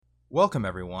Welcome,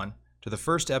 everyone, to the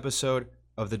first episode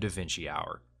of the Da Vinci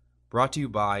Hour, brought to you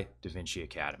by Da Vinci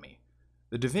Academy.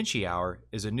 The Da Vinci Hour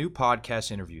is a new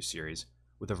podcast interview series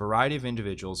with a variety of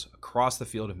individuals across the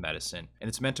field of medicine, and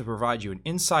it's meant to provide you an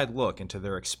inside look into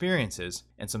their experiences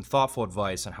and some thoughtful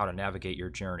advice on how to navigate your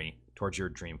journey towards your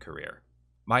dream career.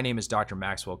 My name is Dr.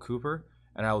 Maxwell Cooper,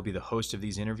 and I will be the host of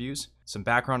these interviews. Some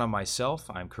background on myself: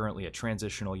 I'm currently a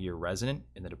transitional year resident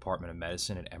in the Department of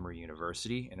Medicine at Emory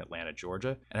University in Atlanta,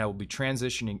 Georgia, and I will be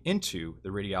transitioning into the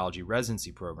radiology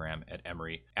residency program at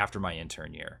Emory after my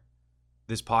intern year.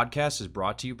 This podcast is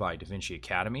brought to you by Da Vinci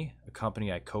Academy, a company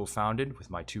I co-founded with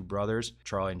my two brothers,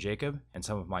 Charlie and Jacob, and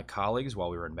some of my colleagues while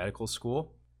we were in medical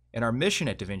school. And our mission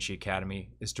at Da Vinci Academy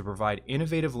is to provide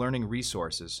innovative learning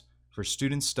resources for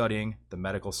students studying the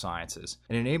medical sciences,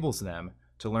 and enables them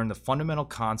to learn the fundamental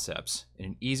concepts in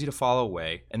an easy-to-follow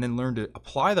way, and then learn to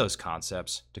apply those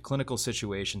concepts to clinical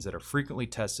situations that are frequently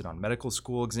tested on medical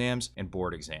school exams and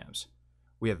board exams.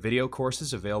 We have video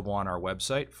courses available on our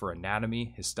website for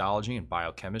anatomy, histology, and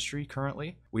biochemistry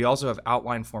currently. We also have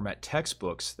outline format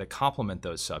textbooks that complement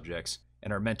those subjects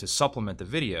and are meant to supplement the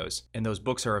videos, and those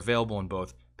books are available in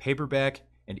both paperback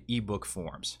and ebook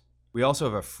forms. We also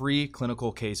have a free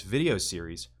clinical case video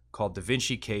series called Da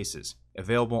Vinci Cases,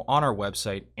 available on our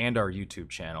website and our YouTube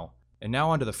channel. And now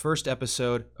on to the first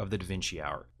episode of the Da Vinci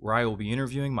Hour, where I will be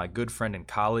interviewing my good friend and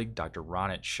colleague, Dr.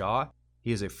 Ronit Shah.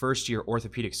 He is a first-year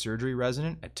orthopedic surgery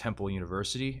resident at Temple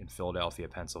University in Philadelphia,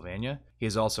 Pennsylvania. He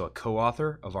is also a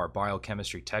co-author of our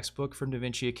biochemistry textbook from Da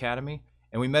Vinci Academy,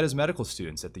 and we met as medical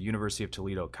students at the University of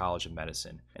Toledo College of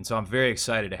Medicine. And so I'm very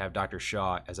excited to have Dr.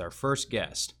 Shah as our first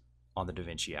guest on the Da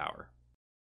Vinci Hour.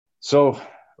 So,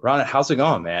 Ronit, how's it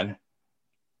going, man?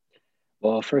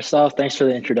 Well, first off, thanks for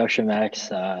the introduction, Max.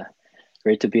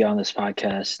 Great to be on this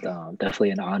podcast. Definitely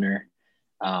an honor.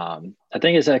 I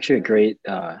think it's actually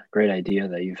a great idea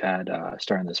that you've had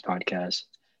starting this podcast.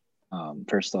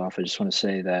 First off, I just want to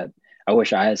say that I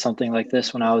wish I had something like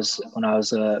this when I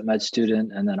was a med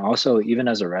student, and then also even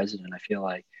as a resident, I feel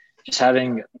like just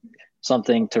having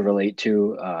something to relate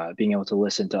to, being able to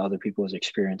listen to other people's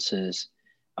experiences,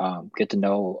 get to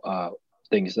know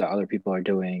things that other people are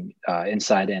doing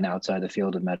inside and outside the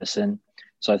field of medicine.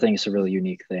 So I think it's a really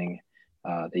unique thing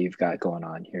that you've got going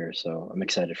on here. So I'm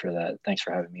excited for that. Thanks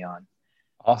for having me on.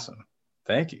 Awesome.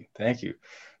 Thank you.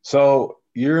 So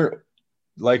you're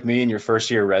like me in your first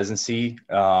year residency.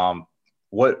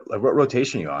 What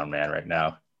rotation are you on, man, right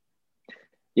now?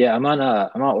 Yeah, I'm on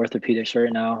orthopedics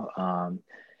right now.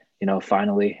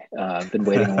 Finally, I've been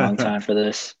waiting a long time for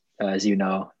this, as you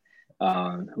know.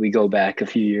 We go back a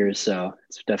few years, so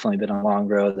it's definitely been a long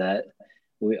road that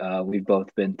we've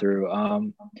both been through.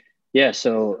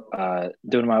 So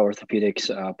doing my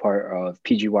orthopedics part of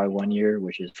PGY 1 year,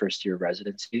 which is first year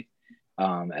residency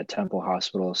at Temple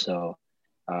Hospital. So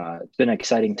it's been an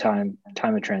exciting time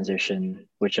of transition,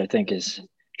 which I think is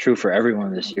true for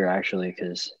everyone this year, actually,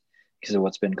 because of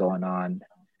what's been going on.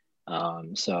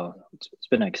 So it's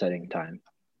been an exciting time.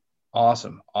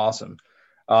 Awesome.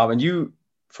 And you,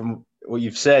 from what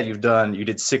you've said, you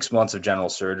did 6 months of general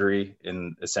surgery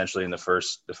essentially in the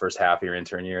first half of your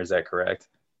intern year. Is that correct?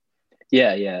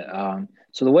 Yeah.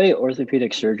 So the way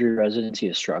orthopedic surgery residency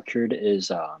is structured is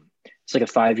it's like a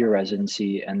 5-year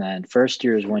residency, and then first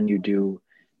year is when you do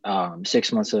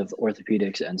 6 months of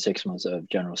orthopedics and 6 months of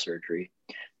general surgery.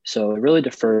 So it really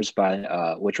differs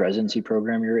by which residency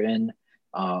program you're in.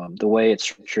 The way it's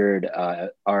structured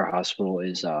at our hospital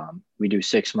is we do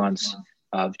 6 months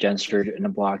of gen surgery in a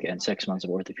block and 6 months of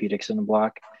orthopedics in a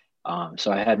block.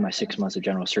 So I had my 6 months of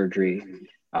general surgery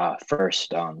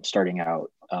first, starting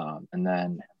out, and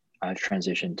then I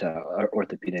transitioned to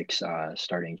orthopedics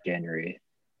starting January.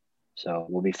 So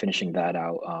we'll be finishing that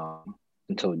out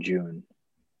until June.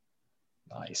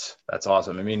 Nice. That's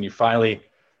awesome. I mean, I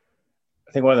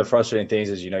think one of the frustrating things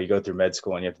is, you go through med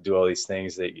school and you have to do all these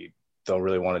things that you don't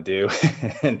really want to do.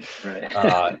 and,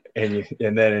 right.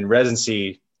 and then in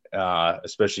residency,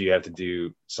 especially, you have to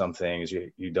do some things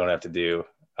you don't have to do.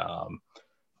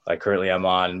 Like currently I'm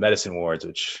on medicine wards,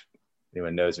 which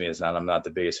anyone knows me I'm not the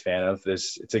biggest fan of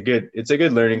this. It's a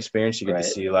good learning experience. You get to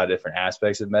see a lot of different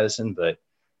aspects of medicine, but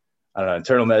I don't know,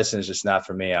 internal medicine is just not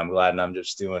for me. I'm glad I'm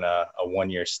just doing a 1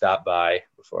 year stop by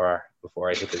before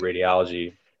I hit the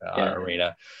radiology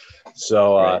arena.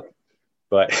 So,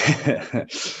 but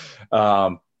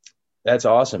that's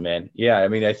awesome, man. Yeah. I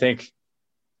mean, I think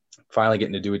finally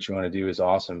getting to do what you want to do is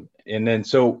awesome. And then,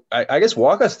 so I guess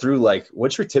walk us through, like,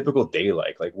 what's your typical day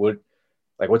like?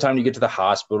 What time do you get to the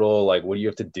hospital? Like, what do you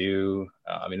have to do?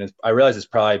 I mean, I realize it's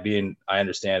probably I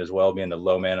understand as well, being the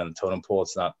low man on the totem pole,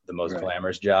 it's not the most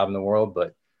glamorous job in the world,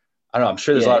 but I don't know. I'm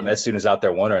sure there's a Yeah, lot of med students out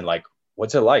there wondering, like,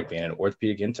 what's it like being an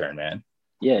orthopedic intern, man?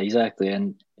 yeah, exactly.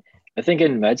 And I think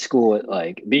in med school,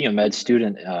 like being a med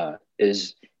student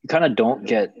is you kind of don't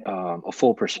get a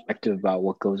full perspective about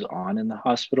what goes on in the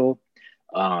hospital,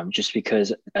 just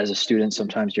because as a student,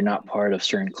 sometimes you're not part of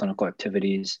certain clinical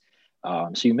activities.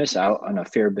 So you miss out on a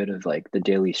fair bit of like the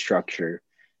daily structure.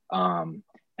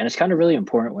 And it's kind of really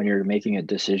important when you're making a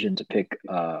decision to pick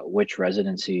which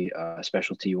residency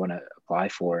specialty you want to apply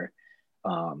for.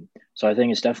 So I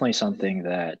think it's definitely something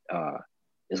that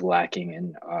is lacking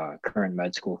in current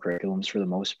med school curriculums for the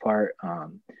most part.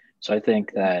 So I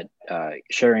think that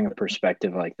sharing a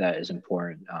perspective like that is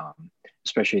important,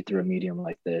 especially through a medium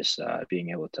like this, being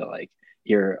able to like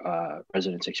hear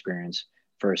residents' experience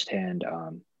firsthand.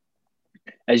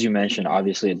 As you mentioned,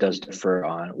 obviously it does differ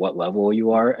on what level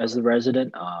you are as the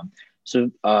resident.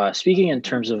 So speaking in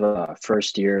terms of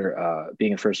first year,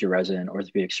 being a first year resident in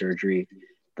orthopedic surgery,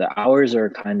 the hours are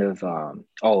kind of all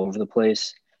over the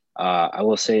place. I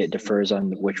will say it differs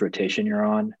on which rotation you're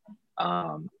on.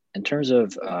 In terms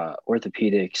of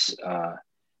orthopedics,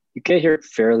 you get here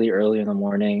fairly early in the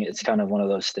morning. It's kind of one of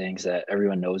those things that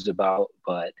everyone knows about,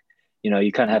 but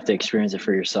you kind of have to experience it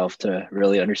for yourself to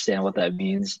really understand what that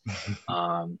means.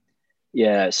 Um,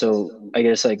 yeah, so I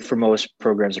guess like for most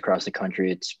programs across the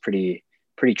country, it's pretty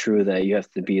true that you have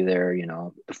to be there,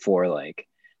 before like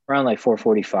around like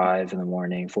 4:45 in the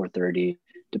morning, 4:30,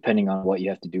 depending on what you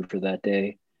have to do for that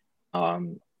day.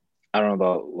 Um, I don't know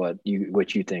about what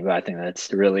you think, but I think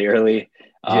that's really early.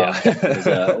 Yeah.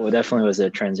 Definitely was a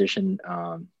transition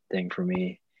thing for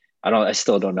me. I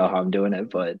still don't know how I'm doing it,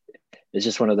 but it's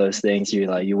just one of those things.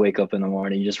 You wake up in the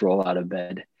morning, you just roll out of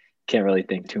bed, can't really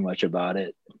think too much about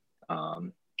it.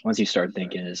 Once you start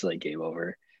thinking, it's like game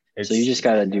over. So you just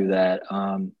got to do that.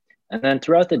 And then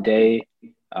throughout the day,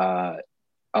 uh,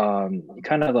 you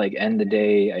kind of like end the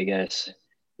day, I guess.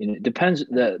 It depends.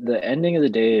 The ending of the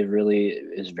day really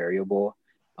is variable,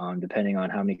 depending on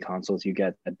how many consults you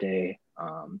get that day,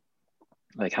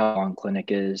 like how long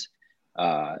clinic is,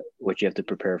 what you have to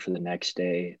prepare for the next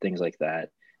day, things like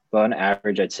that. But on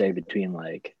average, I'd say between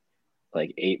like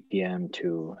 8 p.m.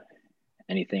 to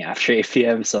anything after 8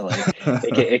 p.m. So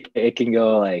like it can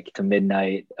go like to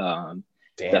midnight. Damn.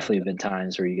 Definitely been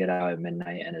times where you get out at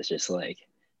midnight and it's just like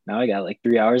now I got like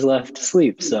 3 hours left to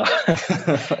sleep. So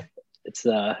it's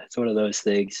one of those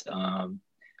things. And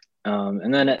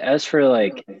then as for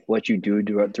like what you do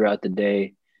throughout the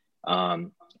day,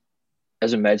 um,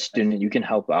 as a med student, you can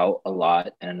help out a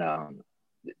lot, and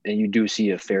you do see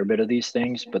a fair bit of these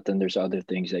things, but then there's other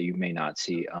things that you may not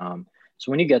see. So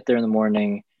when you get there in the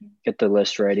morning, get the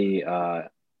list ready,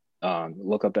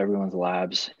 look up everyone's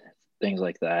labs, things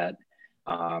like that.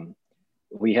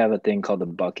 We have a thing called the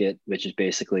bucket, which is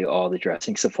basically all the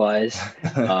dressing supplies,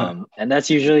 and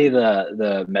that's usually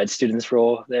the med student's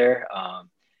role there.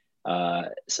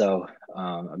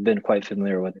 I've been quite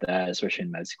familiar with that, especially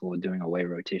in med school, doing away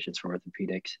rotations for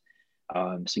orthopedics.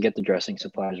 So get the dressing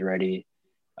supplies ready.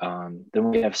 Then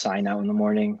we have sign out in the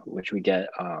morning, which we get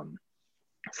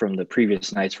from the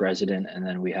previous night's resident. And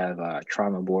then we have a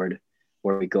trauma board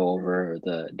where we go over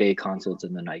the day consults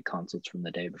and the night consults from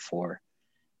the day before.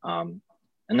 And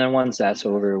then once that's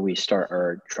over, we start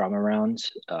our trauma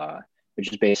rounds,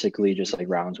 which is basically just like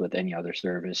rounds with any other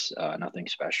service, nothing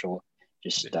special.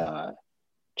 Just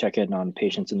check in on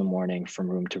patients in the morning from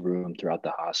room to room throughout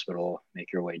the hospital,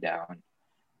 make your way down,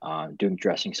 doing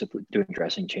dressing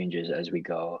changes as we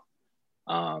go.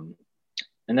 And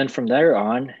then from there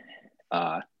on,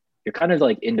 you're kind of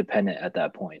like independent at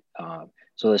that point.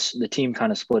 So the team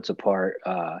kind of splits apart.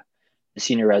 The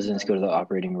senior residents go to the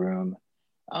operating room.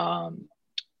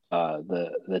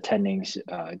 The attendings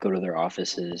go to their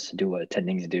offices, do what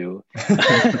attendings do.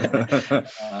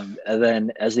 And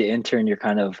then as the intern, you're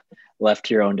kind of left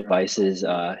to your own devices,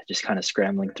 just kind of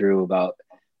scrambling through about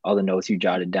all the notes you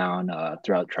jotted down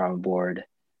throughout trauma board.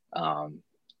 And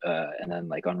then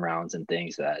like on rounds and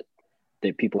things that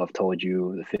people have told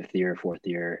you, the fifth year, fourth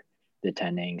year, the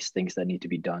attendings, things that need to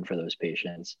be done for those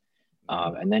patients.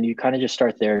 And then you kind of just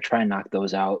start there, try and knock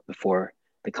those out before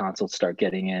the consults start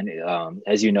getting in.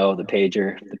 As you know, the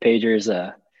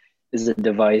pager is a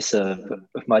device of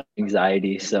much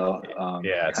anxiety. So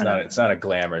yeah, it's not a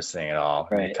glamorous thing at all.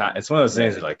 Right. It's one of those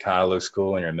things that like kind of looks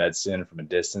cool when you're a med student from a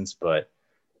distance, but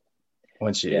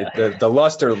once the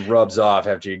luster rubs off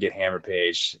after you get hammer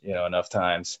page, enough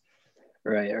times.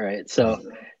 Right. So,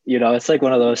 it's like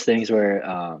one of those things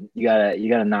where you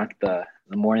gotta knock the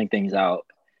morning things out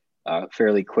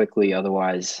fairly quickly.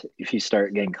 Otherwise, if you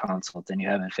start getting consults and you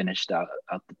haven't finished out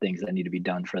the things that need to be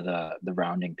done for the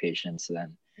rounding patients,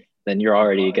 then then you're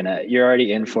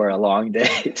already in for a long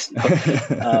day.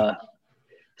 So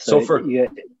So you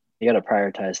got to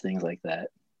prioritize things like that.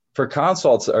 for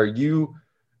consults, do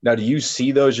you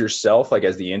see those yourself, like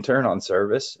as the intern on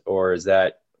service, or is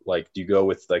that like, do you go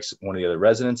with like one of the other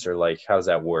residents, or like, how does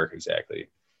that work exactly?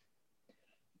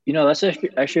 That's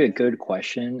actually a good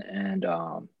question. And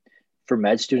for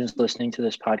med students listening to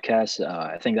this podcast,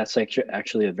 I think that's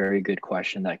actually a very good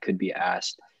question that could be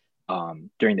asked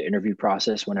during the interview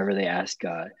process. Whenever they ask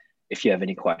if you have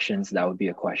any questions, that would be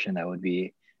a question that would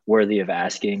be worthy of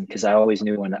asking, because I always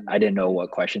knew when I didn't know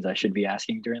what questions I should be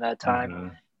asking during that time. Mm-hmm.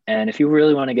 And if you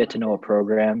really want to get to know a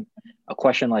program, a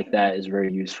question like that is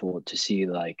very useful to see,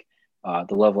 like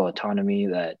the level of autonomy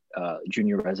that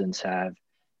junior residents have,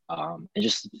 and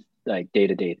just like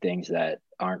day-to-day things that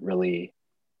aren't really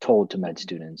told to med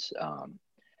students.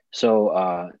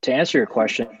 So to answer your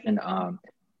question,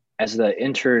 as the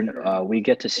intern, we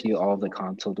get to see all of the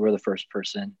consult. We're the first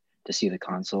person to see the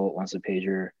consult. Once the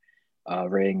pager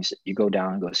rings, you go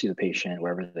down and go see the patient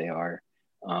wherever they are.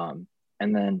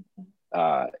 And then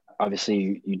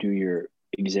obviously you do your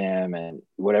exam and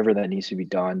whatever that needs to be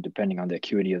done, depending on the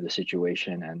acuity of the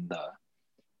situation and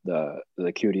the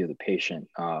acuity of the patient.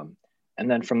 And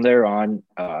then from there on,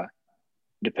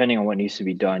 depending on what needs to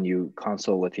be done, you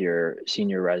consult with your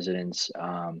senior residents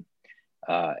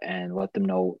and let them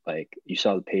know, like, you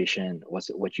saw the patient,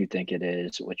 what you think it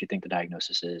is, what you think the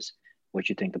diagnosis is, what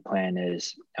you think the plan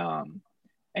is,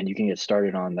 and you can get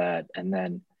started on that. And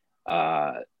then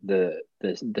the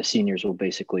seniors will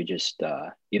basically just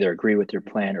either agree with your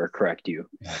plan or correct you.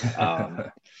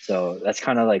 So that's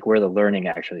kind of like where the learning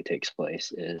actually takes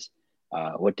place, is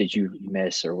what did you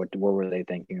miss, or what were they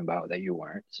thinking about that you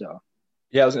weren't? So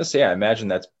Yeah, I was gonna say, I imagine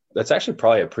that's actually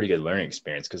probably a pretty good learning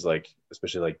experience, because like,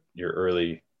 especially like your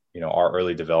early, our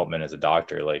early development as a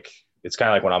doctor, like it's kind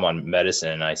of like when I'm on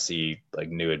medicine and I see like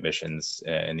new admissions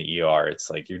in the ER,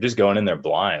 it's like you're just going in there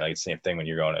blind. Like, it's the same thing when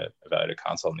you're going to evaluate a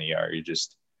consult in the ER. You're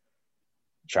just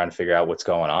trying to figure out what's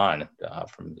going on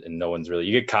and no one's really,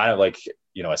 you get kind of like,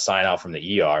 a sign out from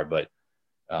the ER, but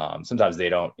sometimes they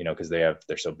don't, because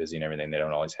they're so busy and everything, they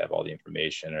don't always have all the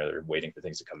information, or they're waiting for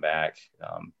things to come back.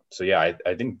 So yeah,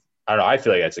 I think, I don't know, I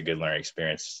feel like that's a good learning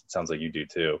experience. It sounds like you do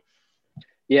too.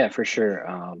 yeah, for sure.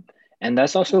 And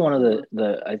that's also one of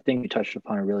the I think you touched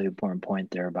upon a really important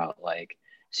point there about like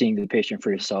seeing the patient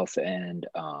for yourself and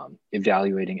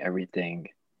evaluating everything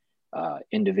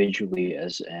individually,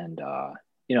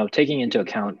 taking into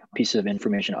account pieces of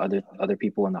information other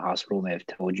people in the hospital may have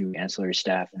told you, ancillary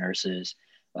staff, nurses,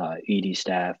 ED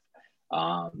staff,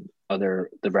 the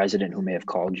resident who may have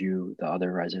called you, the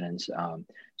other residents.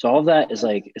 So all of that is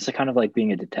like, it's a kind of like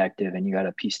being a detective, and you got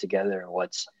to piece together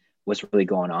what's really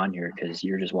going on here, because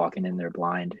you're just walking in there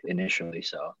blind initially.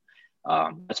 So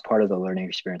that's part of the learning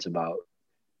experience about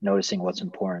noticing what's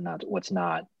important, not what's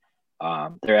not.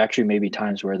 There actually may be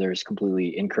times where there's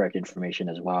completely incorrect information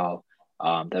as well,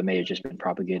 that may have just been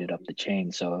propagated up the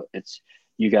chain. So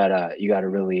you gotta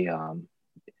really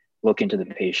look into the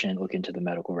patient, look into the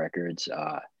medical records,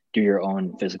 do your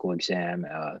own physical exam,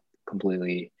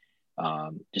 completely,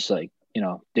 just like,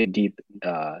 dig deep,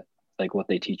 like what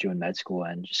they teach you in med school,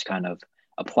 and just kind of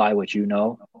apply what you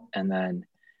know, and then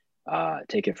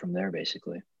take it from there,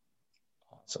 basically.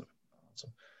 Awesome.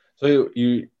 So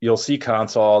you'll see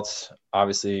consults,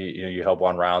 obviously, you help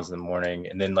on rounds in the morning,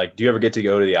 and then like, do you ever get to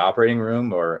go to the operating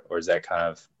room, or is that kind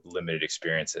of limited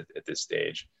experience at this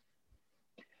stage?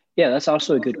 Yeah, that's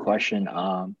also a good question.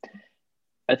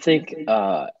 I think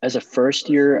as a first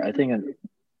year, I think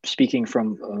speaking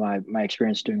from my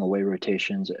experience doing away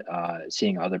rotations,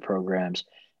 seeing other programs,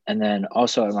 and then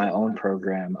also in my own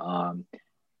program,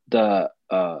 the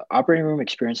operating room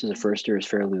experience as a first year is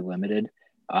fairly limited,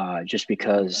 just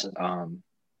because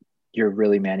you're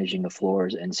really managing the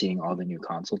floors and seeing all the new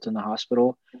consults in the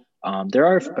hospital. There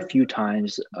are a few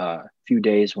times, few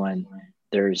days when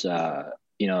there's a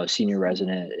senior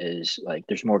resident is like,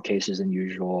 there's more cases than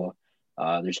usual.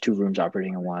 There's 2 rooms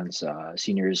operating at once.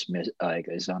 Seniors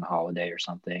is on holiday or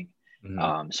something.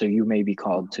 Mm-hmm. So you may be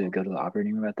called to go to the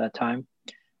operating room at that time.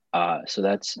 So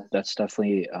that's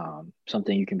definitely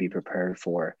something you can be prepared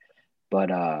for. But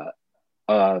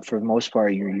for the most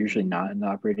part, you're usually not in the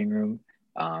operating room,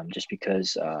 just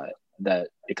because that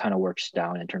it kind of works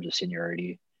down in terms of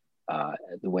seniority,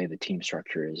 the way the team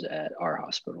structure is at our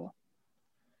hospital.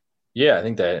 Yeah, I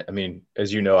think that, I mean,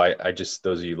 as you know, I just,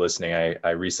 those of you listening,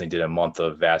 I recently did a month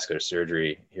of vascular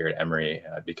surgery here at Emory,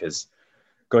 because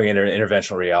going into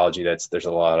interventional radiology, there's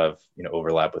a lot of,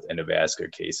 overlap with endovascular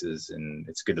cases, and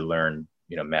it's good to learn,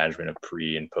 management of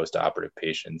pre and post-operative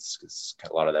patients, because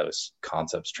a lot of those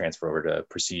concepts transfer over to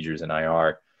procedures in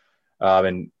IR.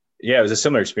 And yeah, it was a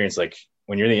similar experience. Like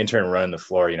when you're the intern running the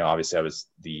floor, obviously I was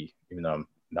even though I'm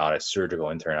not a surgical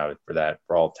intern,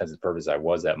 for all intents and purposes, I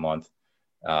was that month.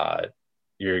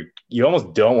 You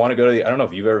almost don't want to go to I don't know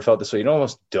if you've ever felt this way. You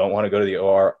almost don't want to go to the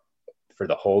OR for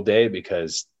the whole day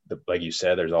because like you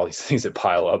said, there's all these things that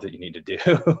pile up that you need to do.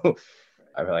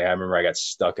 I remember I got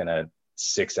stuck in a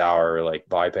 6-hour like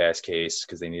bypass case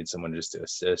because they needed someone just to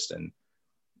assist. And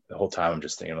the whole time I'm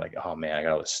just thinking like, oh man, I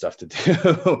got all this stuff to do.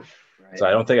 Right. So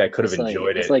I don't think I could have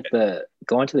enjoyed it. It's like the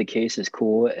going to the case is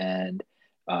cool. And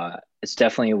it's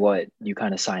definitely what you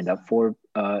kind of signed up for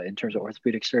in terms of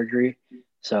orthopedic surgery.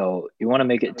 So you want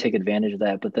to take advantage of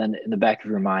that. But then in the back of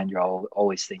your mind, you're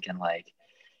always thinking like,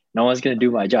 no one's going to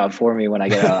do my job for me when I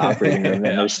get out of the operating room.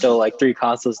 And there's still like 3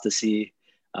 consoles to see,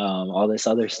 all this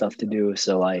other stuff to do.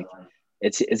 So like,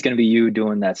 it's going to be you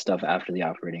doing that stuff after the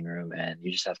operating room, and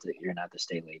you're going to have to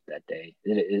stay late that day.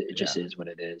 It just is what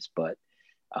it is. But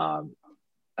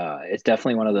it's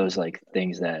definitely one of those like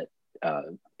things that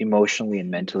emotionally and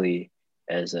mentally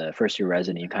as a first year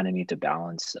resident, you kind of need to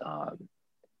balance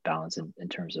in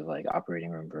terms of like operating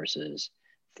room versus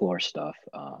floor stuff,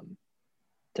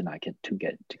 to not get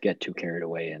too carried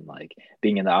away and like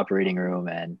being in the operating room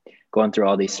and going through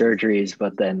all these surgeries,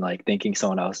 but then like thinking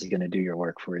someone else is going to do your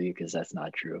work for you, because that's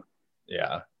not true.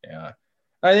 Yeah.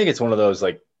 I think it's one of those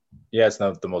like, yeah, it's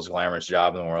not the most glamorous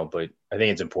job in the world, but I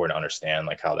think it's important to understand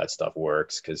like how that stuff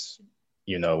works, because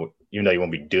you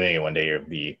won't be doing it one day, you'll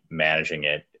be managing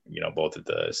it, both at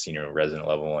the senior resident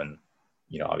level and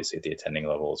obviously at the attending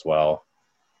level as well.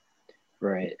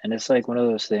 Right. And it's like one of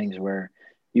those things where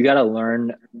you got to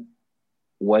learn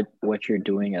what you're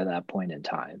doing at that point in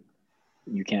time.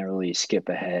 You can't really skip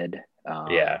ahead.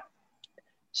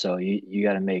 So you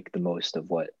got to make the most of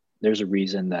there's a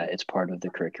reason that it's part of the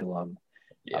curriculum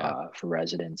for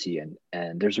residency.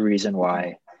 And there's a reason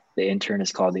why the intern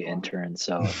is called the intern.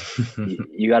 So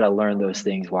you got to learn those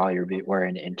things while we're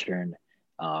an intern.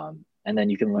 And then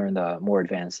you can learn the more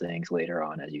advanced things later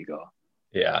on as you go.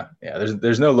 Yeah.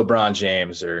 There's no LeBron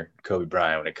James or Kobe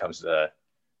Bryant when it comes to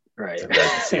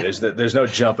residency. There's no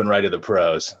jumping right to the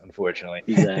pros, unfortunately.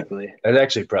 Exactly. That's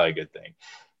actually probably a good thing,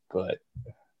 but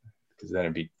because then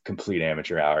it'd be complete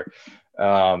amateur hour.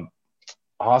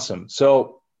 Awesome.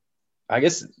 So I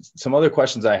guess some other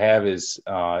questions I have is,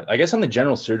 I guess on the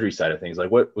general surgery side of things, like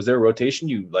what was there a rotation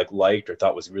you liked or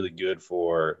thought was really good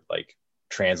for like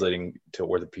translating to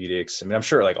orthopedics? I mean, I'm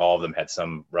sure like all of them had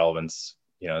some relevance,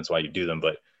 that's why you do them,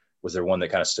 but was there one that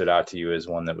kind of stood out to you as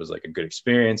one that was like a good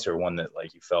experience, or one that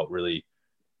like you felt really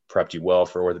prepped you well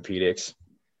for orthopedics?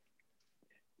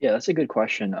 Yeah, that's a good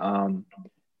question.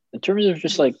 In terms of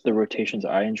just like the rotations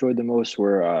I enjoyed the most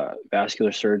were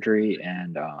vascular surgery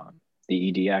and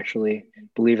the ED, actually,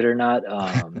 believe it or not.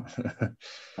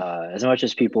 As much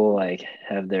as people like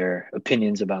have their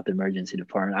opinions about the emergency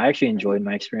department, I actually enjoyed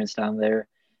my experience down there.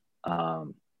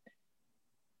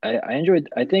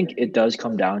 I think it does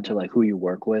come down to like who you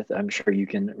work with. I'm sure you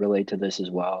can relate to this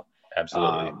as well.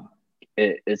 Absolutely.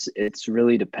 It's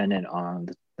really dependent on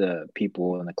the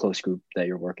people and the close group that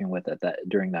you're working with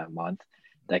during that month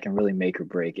that can really make or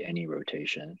break any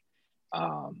rotation.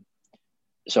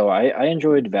 So I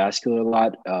enjoyed vascular a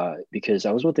lot because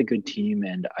I was with a good team,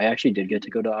 and I actually did get to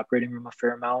go to the operating room a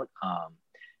fair amount.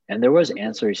 And there was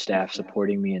ancillary staff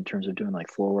supporting me in terms of doing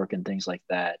like floor work and things like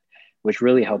that, which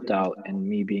really helped out in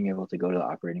me being able to go to the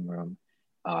operating room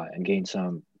and gain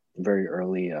some very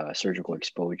early surgical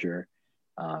exposure.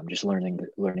 Just learning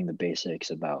the basics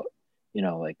about,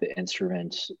 like the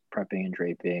instruments, prepping and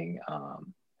draping,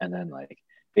 and then like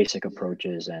basic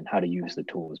approaches and how to use the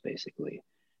tools basically.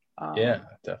 Yeah,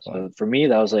 definitely. So for me,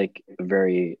 that was like a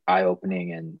very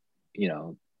eye-opening and,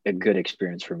 a good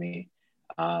experience for me.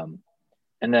 And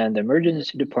then the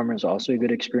emergency department was also a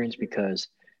good experience because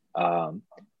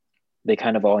they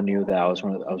kind of all knew that I was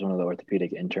one of the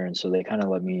orthopedic interns. So they kind of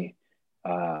let me,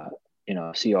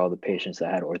 see all the patients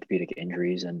that had orthopedic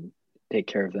injuries and take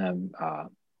care of them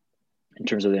in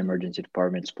terms of the emergency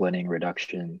department, splitting,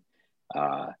 reduction,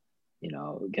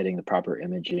 getting the proper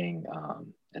imaging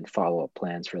and follow-up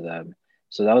plans for them.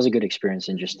 So that was a good experience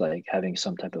in just like having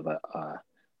some type of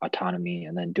autonomy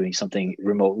and then doing something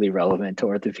remotely relevant to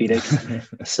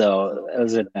orthopedics. So it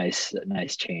was a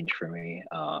nice change for me.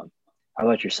 How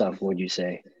about yourself? What would you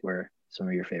say were some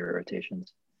of your favorite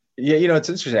rotations? Yeah, it's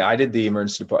interesting. I did the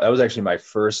emergency department. That was actually my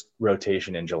first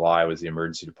rotation in July, was the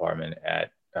emergency department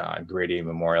at Grady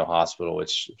Memorial Hospital,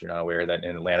 which, if you're not aware, that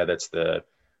in Atlanta, that's the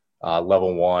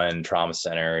level 1 trauma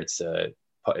center. It's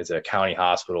a county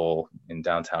hospital in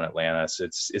downtown Atlanta. So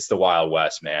it's the Wild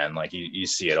West, man. Like you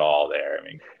see it all there. I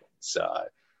mean, it's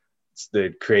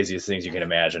the craziest things you can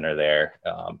imagine are there.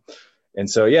 And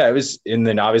so, yeah, it was, and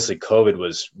then obviously COVID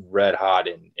was red hot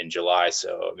in July.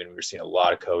 So, I mean, we were seeing a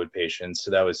lot of COVID patients.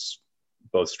 So that was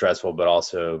both stressful, but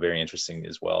also very interesting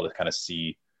as well to kind of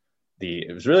see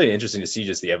it was really interesting to see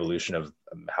just the evolution of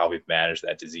how we've managed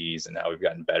that disease and how we've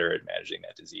gotten better at managing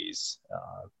that disease,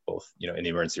 both, you know, in the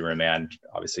emergency room, and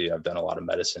obviously I've done a lot of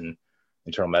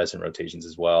internal medicine rotations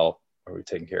as well, where we've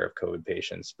taken care of COVID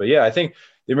patients. But yeah, I think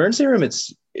the emergency room,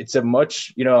 it's a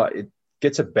much, you know, it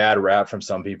gets a bad rap from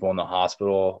some people in the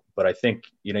hospital, but I think,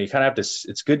 you know, you kind of have to,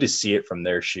 it's good to see it from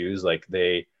their shoes. Like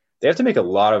they have to make a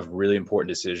lot of really important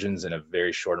decisions in a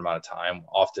very short amount of time.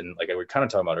 Often, like we were kind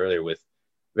of talking about earlier, with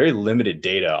very limited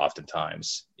data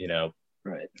oftentimes, you know,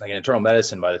 right. Like in internal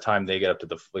medicine, by the time they get up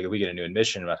to like we get a new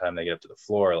admission, by the time they get up to the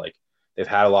floor, like they've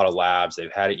had a lot of labs,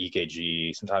 they've had an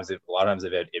EKG, a lot of times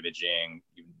they've had imaging,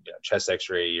 you know, chest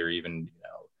x-ray, or even, you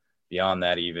know, beyond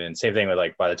that, even same thing with,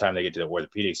 like, by the time they get to the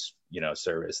orthopedics, you know,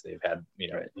 service, they've had,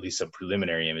 you know, at least some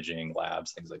preliminary imaging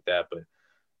labs, things like that. But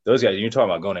those guys, you're talking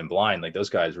about going in blind, like those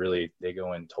guys really, they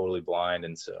go in totally blind.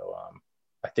 And so,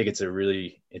 I think it's a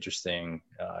really interesting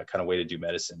kind of way to do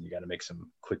medicine. You got to make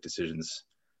some quick decisions,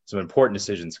 some important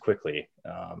decisions quickly.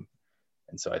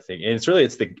 And so I think, and it's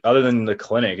other than the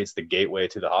clinic, it's the gateway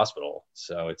to the hospital.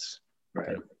 So it's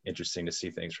kind of interesting to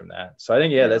see things from that. So I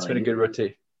think, that's been a good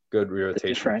rotation. The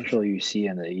differential you see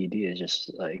in the ED is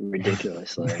just like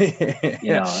ridiculous. Like,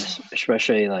 you know,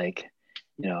 especially like,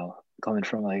 you know, coming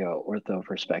from like a ortho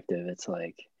perspective, it's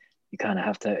like, you kind of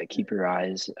have to keep your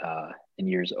eyes and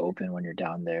ears open when you're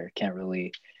down there. Can't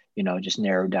really, you know, just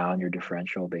narrow down your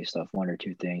differential based off one or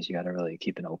two things. You got to really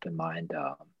keep an open mind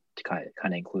to kind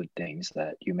of include things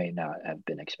that you may not have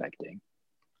been expecting.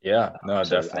 Yeah, no,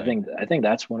 so definitely. I think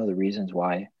that's one of the reasons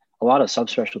why a lot of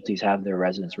subspecialties have their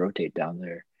residents rotate down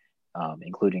there,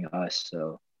 including us.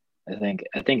 So I think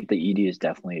the ED is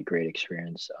definitely a great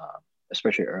experience,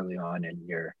 especially early on in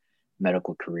your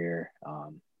medical career.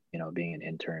 You know, being an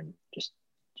intern, just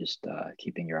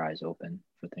keeping your eyes open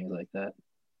for things like that.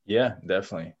 Yeah,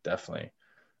 definitely.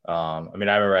 I mean,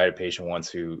 I remember I had a patient once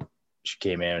who, she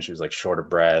came in and she was like short of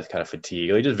breath, kind of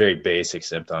fatigue, like just very basic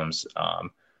symptoms. And,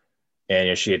 you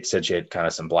know, she had said she had kind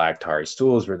of some black tarry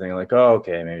stools. We're thinking like, oh,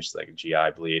 okay, maybe it's like a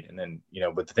GI bleed. And then, you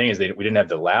know, but the thing is, we didn't have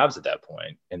the labs at that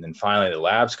point. And then finally the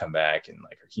labs come back and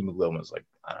like her hemoglobin was like,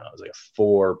 I don't know, it was like a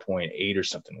 4.8 or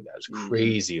something like that. It was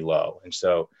crazy low. And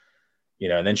so, you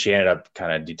know, and then she ended up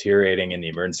kind of deteriorating in the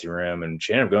emergency room, and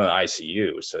she ended up going to the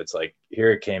ICU. So it's like,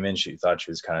 here it came in, she thought she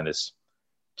was kind of this,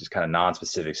 just kind of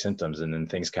non-specific symptoms. And then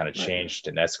things kind of changed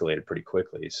and escalated pretty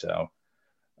quickly. So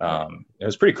it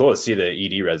was pretty cool to see the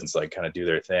ED residents like kind of do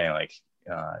their thing, like,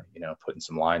 you know, putting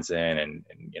some lines in and,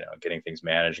 you know, getting things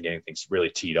managed and getting things really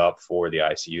teed up for the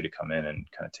ICU to come in and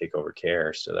kind of take over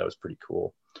care. So that was pretty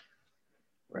cool.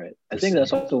 Right. I think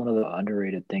that's also one of the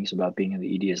underrated things about being in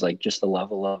the ED is like just the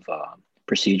level of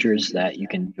procedures that you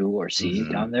can do or see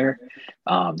down there.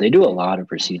 They do a lot of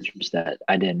procedures that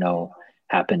I didn't know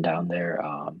happened down there.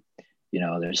 You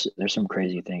know, there's some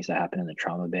crazy things that happen in the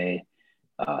trauma bay,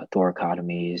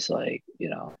 thoracotomies, like, you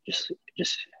know, just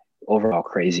overall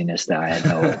craziness that I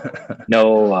had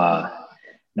no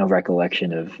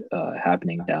recollection of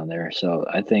happening down there. So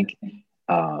I think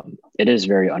it is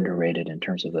very underrated in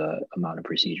terms of the amount of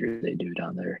procedures they do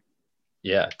down there.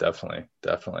 Yeah, definitely.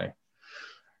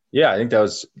 Yeah, I think that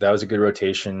was a good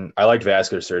rotation. I liked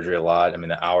vascular surgery a lot. I mean,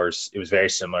 the hours, it was very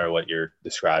similar to what you're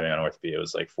describing on orthopedic. It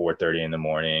was like 4:30 in the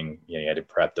morning. You know, you had to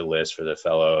prep the list for the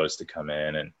fellows to come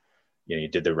in, and, you know, you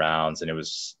did the rounds, and it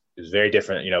was very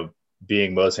different. You know,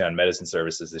 being mostly on medicine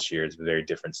services this year, it's a very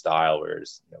different style, where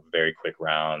it's, you know, very quick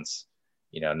rounds,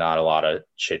 you know, not a lot of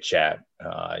chit chat,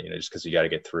 you know, just because you got to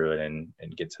get through it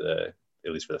and get to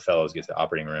at least for the fellows, get to the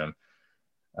operating room.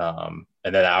 And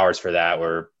then the hours for that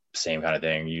were same kind of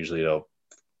thing. Usually they'll,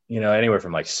 you know, anywhere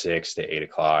from like 6 to 8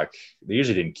 o'clock. They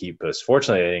usually didn't keep us.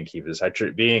 Fortunately, they didn't keep us.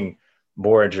 Being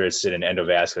more interested in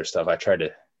endovascular stuff, I tried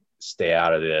to stay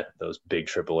out of those big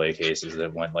AAA cases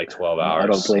that went like 12 hours. I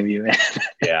don't blame you, man.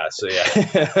 Yeah. So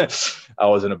yeah, I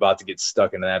wasn't about to get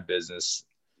stuck into that business.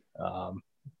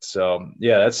 So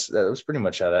yeah, that was pretty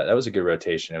much how that was a good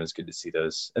rotation. It was good to see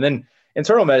those. And then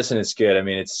internal medicine is good. I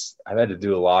mean, I've had to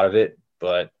do a lot of it,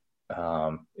 but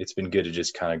it's been good to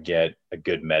just kind of get a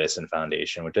good medicine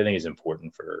foundation, which I think is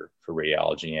important for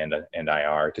radiology and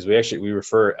IR, because obviously we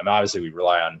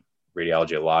rely on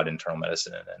radiology a lot in internal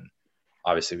medicine, and then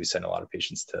obviously we send a lot of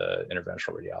patients to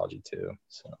interventional radiology too.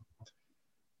 So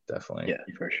definitely.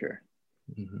 Yeah, for sure.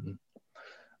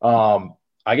 Mm-hmm.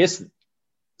 I guess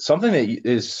something that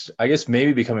is, I guess,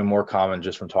 maybe becoming more common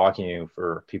just from talking to you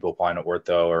for people applying to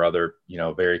ortho or other,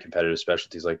 very competitive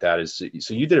specialties like that is,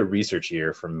 so you did a research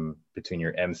year from between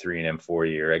your M3 and M4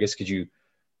 year. I guess, could you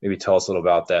maybe tell us a little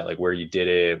about that, like where you did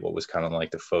it, what was kind of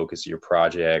like the focus of your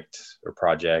project or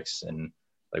projects, and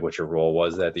like what your role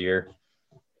was that year?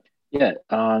 Yeah.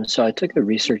 So I took a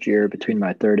research year between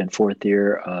my third and fourth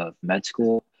year of med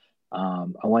school.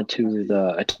 I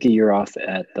took a year off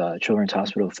at the Children's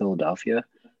Hospital of Philadelphia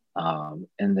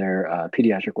in their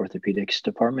pediatric orthopedics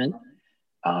department.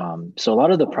 So a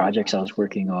lot of the projects I was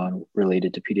working on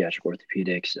related to pediatric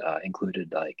orthopedics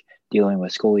included like dealing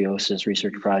with scoliosis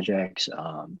research projects,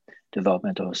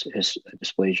 developmental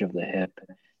dysplasia of the hip,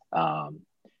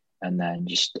 and then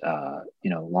just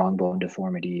long bone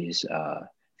deformities,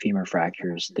 femur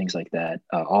fractures, things like that,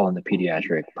 all in the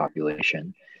pediatric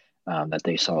population that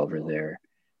they saw over there.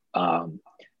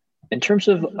 In terms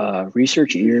of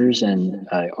research years and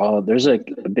there's a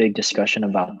big discussion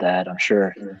about that. I'm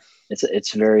sure it's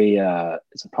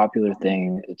a popular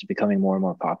thing. It's becoming more and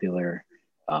more popular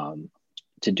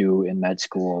to do in med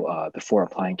school before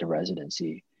applying to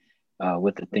residency,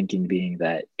 with the thinking being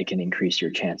that it can increase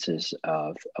your chances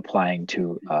of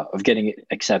of getting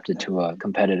accepted to a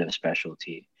competitive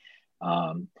specialty,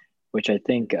 which I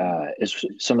think is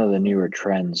some of the newer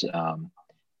trends.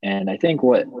 And I think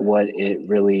what it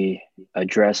really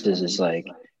addresses is like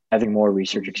having more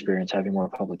research experience, having more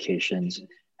publications,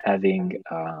 having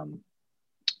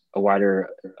a wider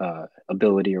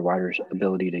ability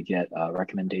to get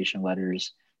recommendation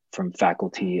letters from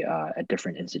faculty at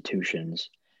different institutions.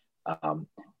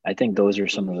 I think those are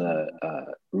some of the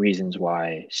reasons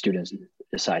why students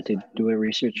decide to do a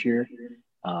research year.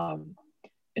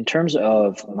 In terms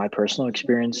of my personal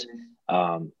experience,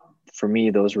 for me,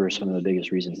 those were some of the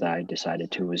biggest reasons that I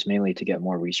decided to, was mainly to get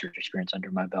more research experience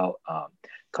under my belt.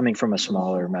 Coming from a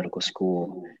smaller medical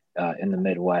school in the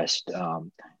Midwest,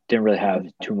 didn't really have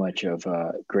too much of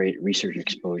great research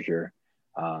exposure.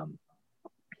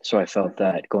 So I felt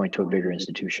that going to a bigger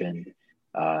institution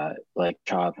like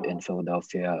CHOP in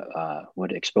Philadelphia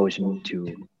would expose me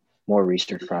to more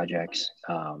research projects,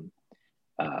 and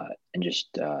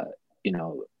just,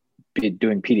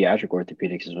 doing pediatric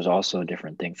orthopedics was also a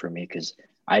different thing for me because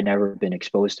I'd never been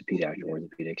exposed to pediatric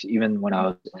orthopedics. Even when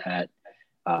I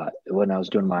was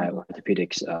doing my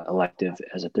orthopedics elective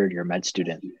as a third year med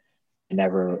student, I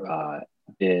never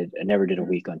did a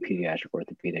week on pediatric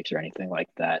orthopedics or anything like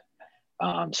that.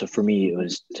 So for me, it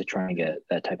was to try and get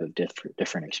that type of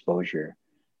different exposure.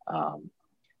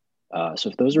 So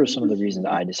those were some of the reasons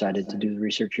I decided to do the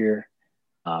research year.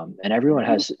 And everyone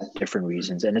has different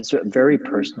reasons, and it's a very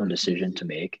personal decision to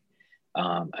make.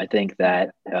 I think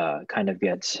that kind of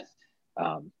gets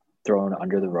thrown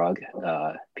under the rug.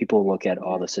 People look at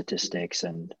all the statistics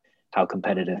and how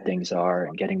competitive things are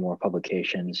and getting more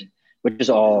publications, which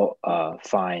is all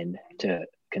fine to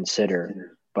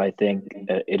consider. But I think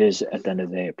it is, at the end of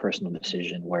the day, a personal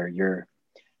decision where you're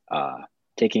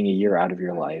taking a year out of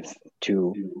your life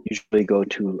to usually go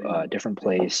to a different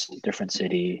place, different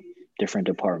city, different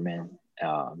department,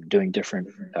 doing different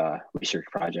research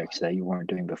projects that you weren't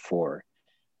doing before.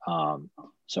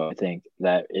 So I think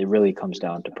that it really comes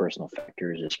down to personal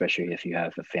factors, especially if you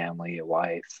have a family, a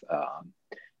wife,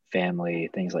 family,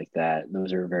 things like that.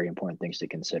 Those are very important things to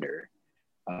consider.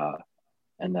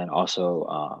 And then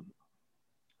also,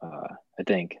 I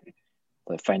think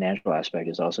the financial aspect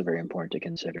is also very important to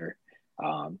consider.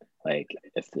 Like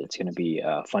if it's going to be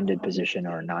a funded position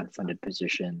or a non-funded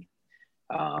position,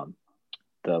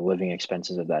 the living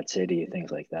expenses of that city,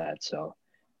 things like that. So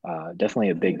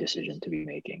definitely a big decision to be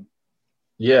making.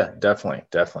 Yeah,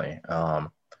 definitely.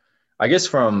 I guess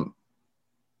from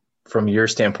your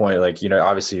standpoint, like,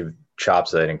 obviously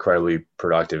CHOP's an incredibly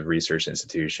productive research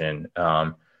institution.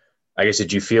 I guess,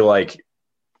 did you feel like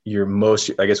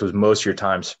was most of your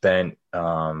time spent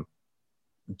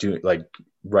doing like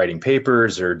writing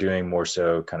papers or doing more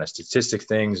so kind of statistic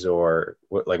things, or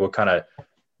what kind of,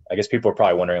 I guess people are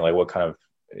probably wondering like what kind of,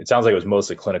 it sounds like it was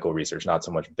mostly clinical research, not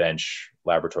so much bench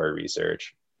laboratory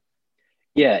research.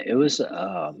 Yeah, it was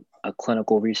a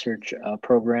clinical research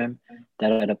program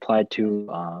that I'd applied to,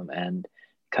 and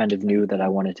kind of knew that I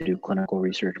wanted to do clinical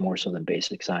research more so than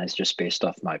basic science, just based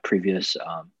off my previous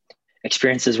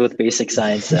experiences with basic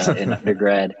science in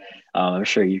undergrad. I'm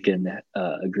sure you can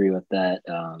agree with that.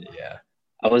 Yeah.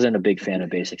 I wasn't a big fan of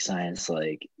basic science.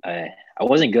 Like I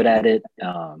wasn't good at it.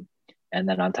 And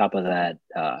then on top of that,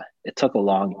 it took a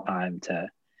long time to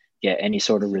get any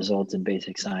sort of results in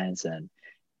basic science. And,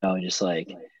 just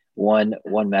like one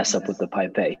mess up with the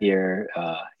pipette here,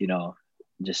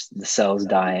 just the cells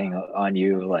dying on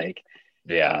you. Like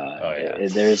Yeah. Oh yeah.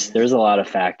 There's a lot of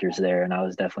factors there, and I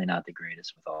was definitely not the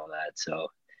greatest with all that.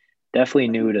 So definitely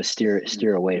knew to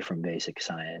steer away from basic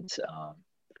science,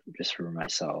 just for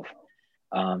myself.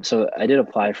 So I did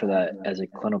apply for that as a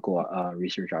clinical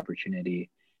research opportunity.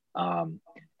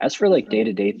 As for like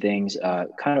day-to-day things,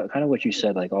 kind of what you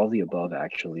said, like all the above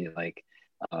actually, like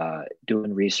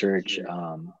doing research,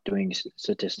 doing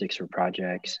statistics for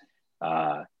projects,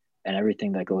 and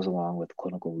everything that goes along with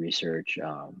clinical research.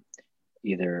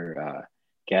 Either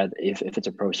if it's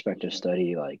a prospective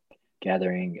study, like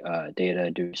gathering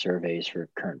data, doing surveys for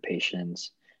current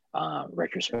patients,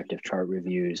 retrospective chart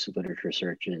reviews, literature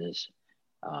searches,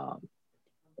 um,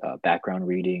 background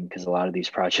reading, because a lot of these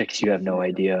projects you have no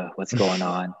idea what's going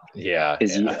on Yeah.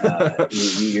 because Yeah.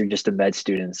 you're just a med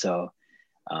student, so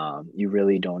you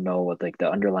really don't know what like the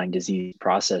underlying disease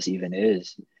process even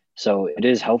is. So it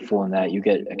is helpful in that you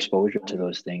get exposure to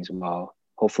those things while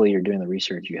hopefully you're doing the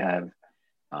research. You have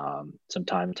some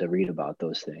time to read about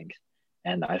those things,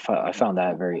 and I found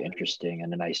that very interesting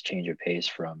and a nice change of pace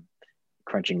from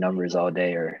crunching numbers all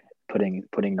day or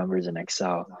putting numbers in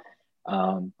Excel.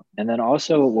 And then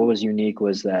also what was unique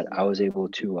was that I was able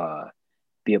to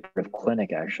be a part of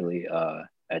clinic actually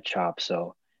at CHOP.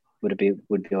 So would be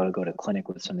able to go to clinic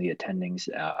with some of the attendings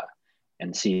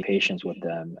and see patients with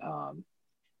them,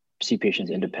 see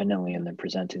patients independently, and then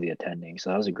present to the attending. So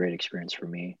that was a great experience for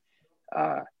me.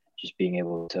 Uh, just being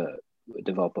able to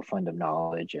develop a fund of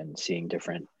knowledge and seeing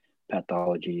different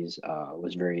pathologies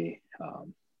was very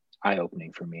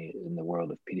eye-opening for me in the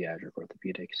world of pediatric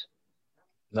orthopedics.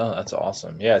 No, that's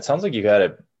awesome. Yeah, it sounds like you got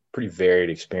a pretty varied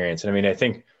experience. And I mean, I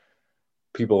think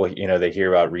people, they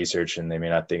hear about research and they may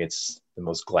not think it's the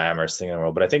most glamorous thing in the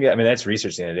world, but I think, I mean, that's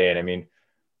research at the end of the day. And I mean,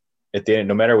 at the end,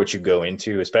 no matter what you go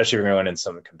into, especially if you're going in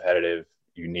some competitive,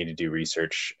 you need to do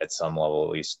research at some level, at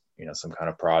least, some kind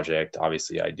of project.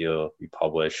 Obviously, ideal you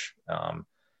publish. And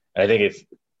I think if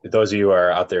those of you who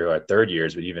are out there who are third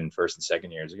years, but even first and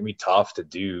second years, it can be tough to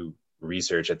do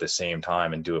research at the same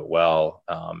time and do it well.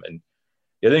 And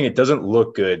the other thing, it doesn't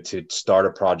look good to start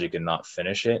a project and not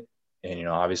finish it. And,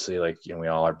 obviously, like, we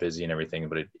all are busy and everything,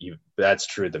 but that's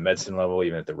true at the medicine level,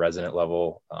 even at the resident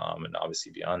level, and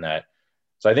obviously beyond that.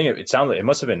 So I think it sounds like it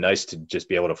must have been nice to just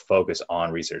be able to focus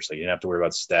on research. Like, you didn't have to worry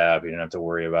about staff. You didn't have to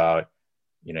worry about,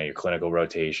 your clinical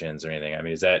rotations or anything. I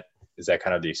mean, is that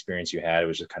kind of the experience you had? It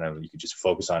was just kind of, you could just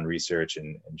focus on research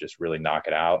and just really knock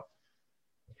it out.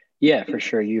 Yeah, for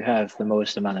sure. You have the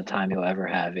most amount of time you'll ever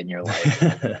have in your life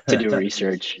to do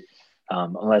research,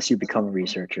 unless you become a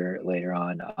researcher later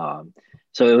on.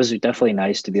 So it was definitely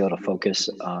nice to be able to focus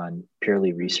on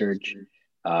purely research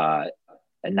and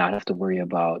not have to worry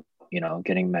about,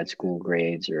 getting med school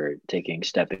grades or taking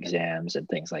step exams and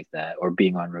things like that, or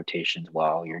being on rotations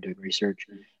while you're doing research,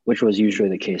 which was usually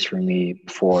the case for me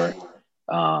before.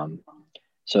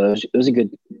 So it was a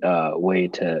good way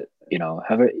to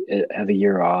have a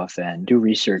year off and do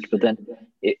research. But then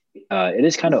it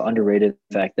is kind of underrated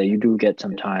the fact that you do get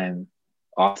some time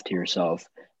off to yourself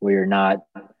where you're not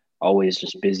always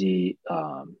just busy,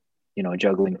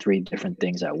 juggling three different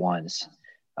things at once.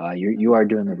 You are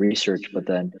doing the research, but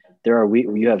then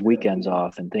you have weekends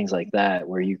off and things like that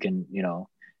where you can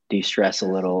de-stress a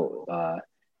little,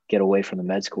 get away from the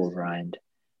med school grind.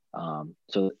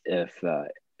 So if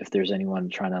there's anyone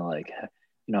trying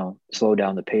to slow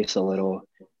down the pace a little,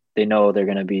 they know they're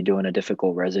going to be doing a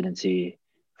difficult residency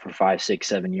for 5, 6,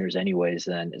 7 years anyways,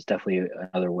 then it's definitely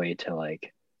another way to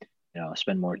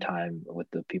spend more time with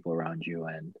the people around you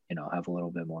and, have a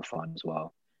little bit more fun as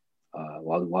well,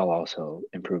 while also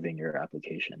improving your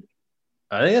application.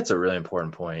 I think that's a really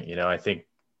important point. I think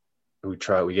we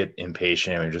get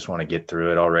impatient and we just want to get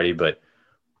through it already, but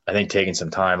I think taking some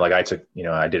time, like I took,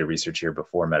 I did a research year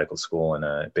before medical school in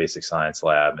a basic science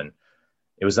lab, and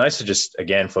it was nice to just,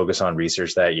 again, focus on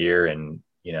research that year. And,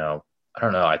 I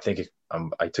don't know, I think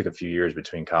I took a few years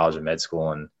between college and med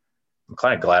school, and I'm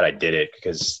kind of glad I did it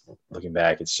because looking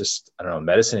back, it's just, I don't know,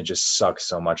 medicine, it just sucks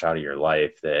so much out of your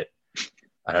life that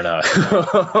I don't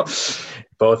know,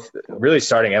 both really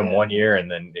starting M1 year and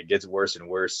then it gets worse and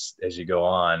worse as you go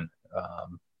on. I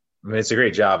mean, it's a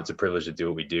great job. It's a privilege to do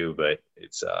what we do, but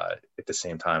it's at the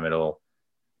same time, I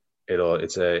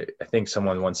think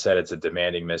someone once said it's a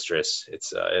demanding mistress.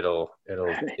 It'll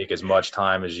take as much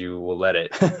time as you will let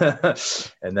it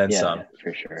and then some.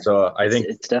 For sure. So I think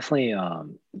it's definitely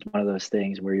one of those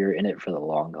things where you're in it for the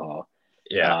long haul.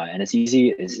 Yeah. And it's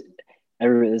easy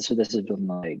this has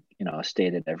been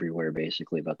stated everywhere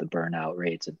basically about the burnout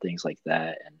rates and things like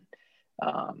that.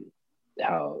 And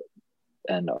how,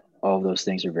 and all of those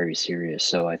things are very serious.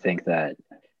 So I think that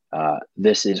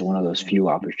this is one of those few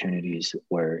opportunities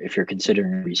where if you're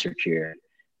considering a research year,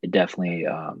 it definitely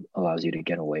allows you to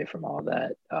get away from all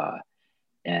that.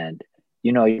 And,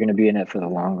 you're going to be in it for the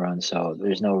long run. So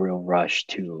there's no real rush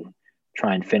to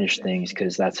try and finish things,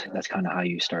 because that's kind of how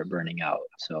you start burning out.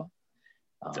 So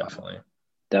Definitely.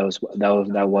 That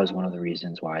was one of the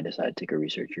reasons why I decided to take a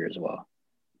research year as well.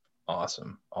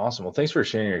 Awesome. Well, thanks for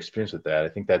sharing your experience with that. I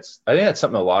think that's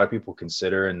something a lot of people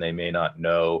consider, and they may not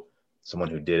know someone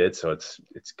who did it. So it's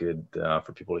good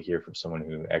for people to hear from someone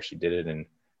who actually did it and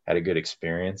had a good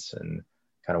experience and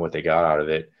kind of what they got out of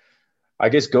it. I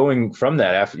guess going from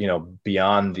that, after,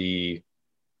 beyond the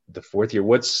fourth year,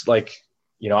 what's like,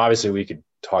 obviously we could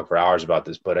talk for hours about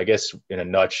this, but I guess in a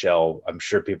nutshell, I'm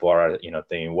sure people are,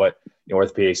 thinking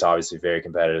orthopedics, obviously very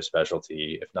competitive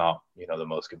specialty, if not, the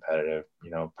most competitive,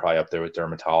 probably up there with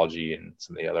dermatology and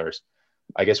some of the others.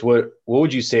 I guess what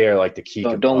would you say are like the key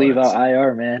components? Don't leave out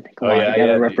IR, man. Come on, you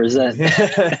gotta represent.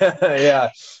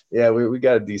 Yeah, we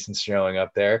got a decent showing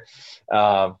up there.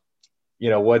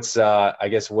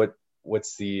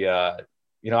 What's the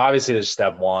obviously there's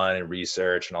step one and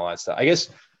research and all that stuff. I guess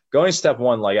going step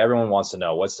one, like everyone wants to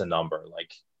know what's the number.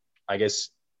 Like, I guess,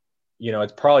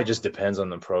 it probably just depends on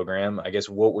the program. I guess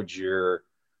what would your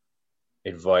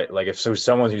advice, like if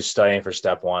someone who's studying for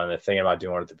step one and they're thinking about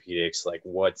doing orthopedics,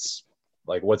 what's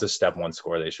a step one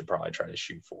score they should probably try to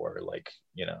shoot for? Like,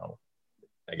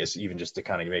 I guess even just to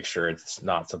kind of make sure it's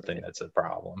not something that's a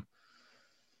problem.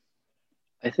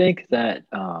 I think that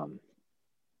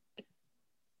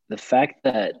the fact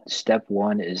that step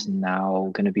one is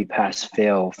now going to be pass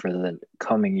fail for the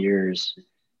coming years,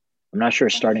 I'm not sure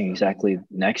starting exactly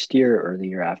next year or the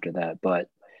year after that, but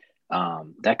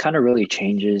that kind of really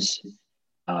changes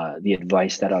the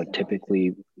advice that I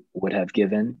typically would have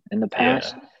given in the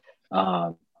past.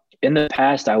 Yeah. In the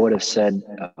past, I would have said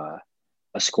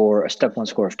a step one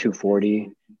score of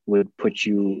 240 would put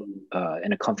you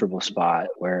in a comfortable spot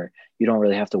where you don't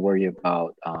really have to worry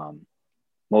about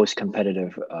most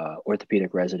competitive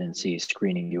orthopedic residencies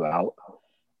screening you out.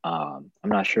 I'm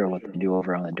not sure what they do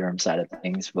over on the derm side of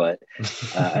things, but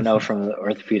I know from the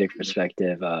orthopedic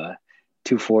perspective,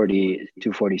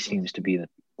 240 seems to be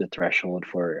the threshold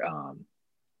for,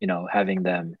 having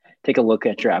them take a look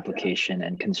at your application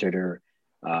and consider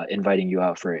inviting you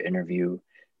out for an interview.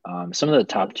 Some of the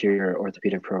top tier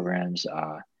orthopedic programs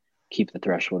keep the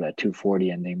threshold at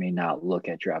 240, and they may not look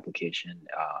at your application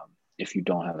if you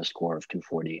don't have a score of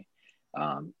 240.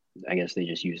 I guess they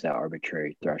just use that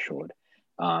arbitrary threshold.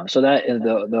 So that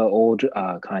the old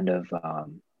kind of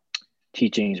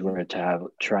teachings were to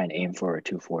try and aim for a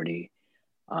 240.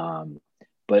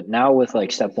 But now with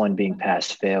like step one being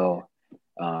pass fail,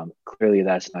 clearly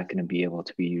that's not going to be able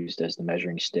to be used as the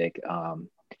measuring stick.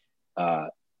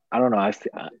 I don't know. I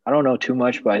don't know too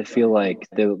much, but I feel like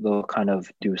they'll kind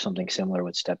of do something similar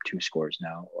with step two scores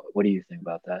now. What do you think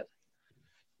about that?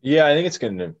 Yeah, I think it's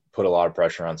going to put a lot of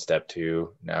pressure on step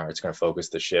two. Now it's going to focus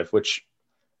the shift, which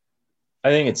I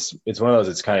think it's one of those,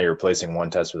 it's kind of you're replacing one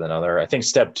test with another. I think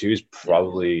step two is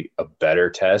probably a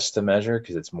better test to measure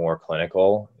because it's more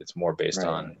clinical. It's more based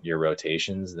on your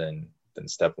rotations than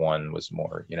step one was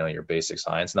more, your basic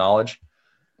science knowledge.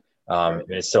 And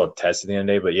it's still a test at the end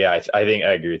of the day, but yeah, I think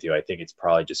I agree with you. I think it's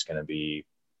probably just going to be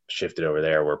shifted over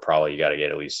there where probably you got to get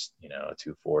at least, a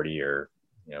 240 or,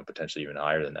 potentially even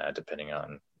higher than that, depending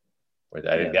on where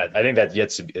I think that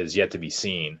is yet to be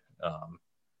seen. On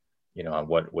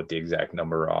what the exact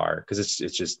number are, because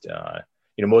it's just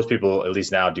most people at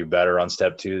least now do better on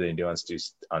step two than they do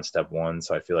on step one.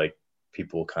 So I feel like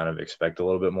people kind of expect a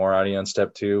little bit more out of you on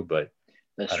step two, but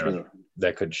that's true.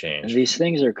 That could change. And these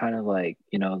things are kind of like,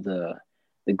 the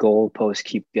goalposts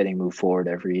keep getting moved forward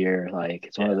every year. Like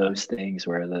it's one of those things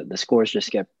where the scores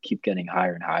just keep getting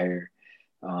higher and higher.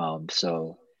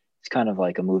 So it's kind of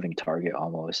like a moving target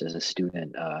almost as a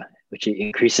student, which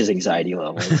increases anxiety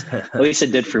levels. At least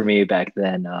it did for me back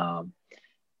then.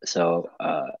 So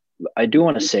I do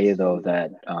want to say though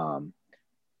that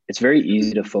it's very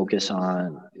easy to focus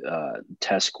on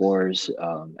test scores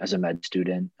as a med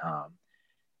student.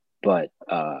 But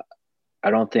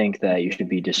I don't think that you should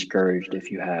be discouraged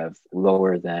if you have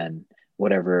lower than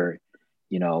whatever,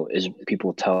 is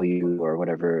people tell you or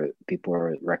whatever people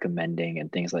are recommending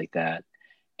and things like that.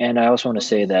 And I also want to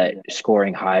say that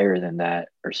scoring higher than that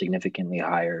or significantly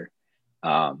higher,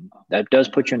 that does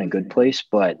put you in a good place,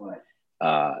 but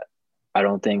I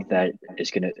don't think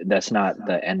that's not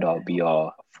the end all be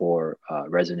all for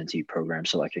residency program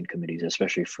selection committees,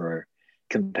 especially for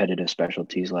competitive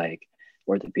specialties like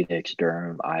orthopedics,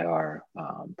 derm, IR,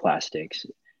 plastics,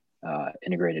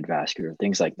 integrated vascular,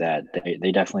 things like that.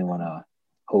 They definitely want a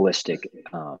holistic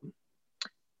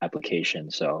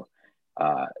application. So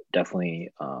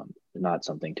definitely not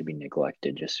something to be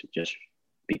neglected just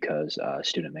because a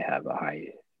student may have a high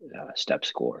step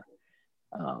score.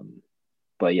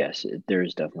 But yes, there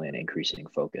is definitely an increasing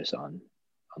focus on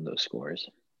those scores.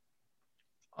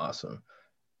 Awesome.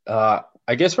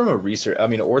 I guess from a research, I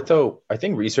mean, I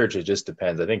think research, it just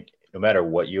depends. I think no matter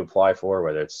what you apply for,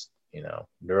 whether it's,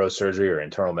 neurosurgery or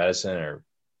internal medicine or,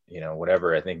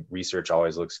 whatever, I think research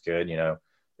always looks good. I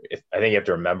think you have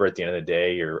to remember at the end of the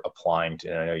day, you're applying to,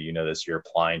 and I know you know this, you're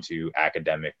applying to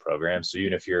academic programs. So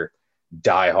even if you're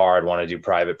die hard, want to do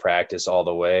private practice all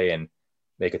the way and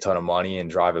make a ton of money and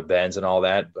drive a Benz and all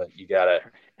that, but you gotta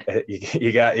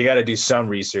do some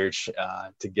research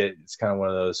to get. It's kind of one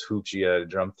of those hoops you gotta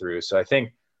jump through. So I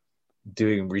think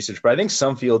doing research, but I think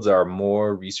some fields are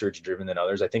more research driven than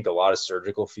others. I think a lot of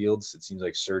surgical fields, it seems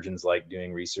like surgeons like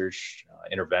doing research,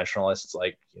 interventionalists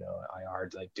like, IR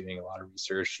like doing a lot of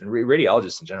research, and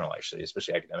radiologists in general, actually,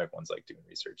 especially academic ones, like doing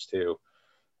research too.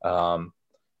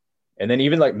 And then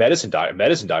even like medicine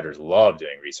doctors love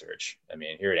doing research. I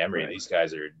mean, here at Emory, these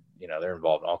guys are, they're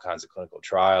involved in all kinds of clinical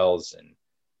trials and,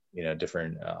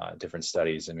 different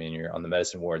studies. I mean, you're on the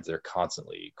medicine wards, they're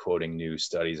constantly quoting new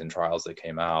studies and trials that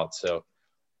came out. So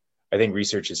I think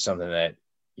research is something that,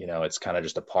 it's kind of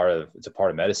just a part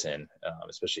of medicine,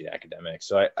 especially academic.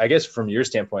 So I guess from your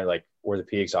standpoint, like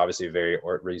orthopedics, obviously a very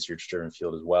research driven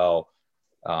field as well.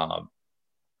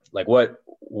 Like what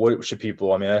should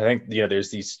people, I mean, I think,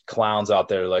 there's these clowns out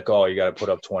there like, oh, you got to put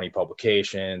up 20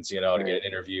 publications, to get an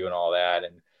interview and all that.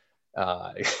 And,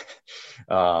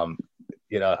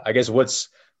 I guess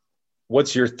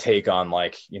what's your take on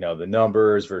like, the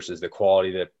numbers versus the quality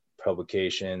of the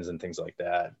publications and things like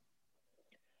that?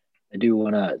 I do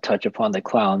want to touch upon the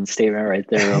clown statement right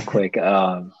there real quick.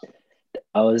 I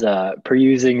was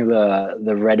perusing the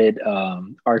Reddit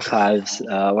archives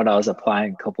when I was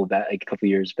applying a couple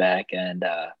years back, and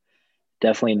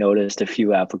definitely noticed a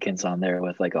few applicants on there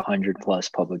with like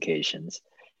 100+ publications.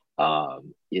 I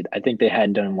think they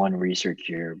hadn't done one research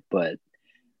year, but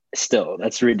still,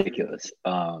 that's ridiculous.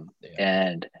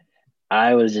 And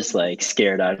I was just like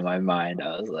scared out of my mind.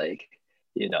 I was like,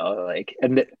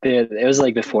 and it was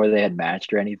like before they had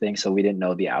matched or anything, so we didn't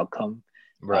know the outcome.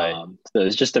 Right. So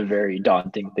it's just a very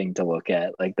daunting thing to look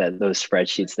at, like those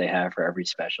spreadsheets they have for every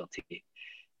specialty.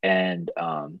 And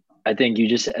I think you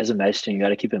just, as a med student, you got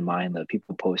to keep in mind that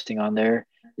people posting on there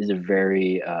is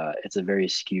it's a very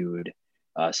skewed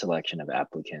selection of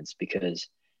applicants, because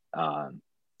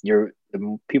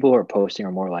the people who are posting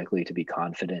are more likely to be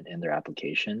confident in their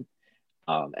application,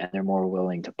 and they're more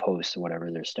willing to post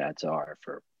whatever their stats are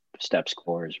for step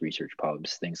scores, research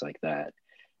pubs, things like that.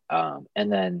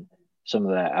 And then some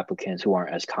of the applicants who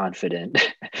aren't as confident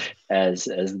as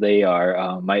they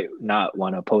are might not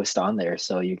want to post on there.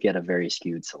 So you get a very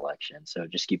skewed selection. So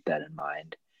just keep that in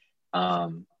mind.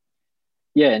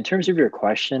 In terms of your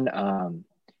question,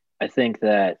 I think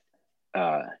that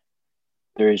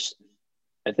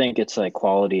I think it's like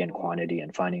quality and quantity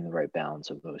and finding the right balance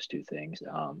of those two things.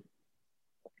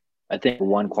 I think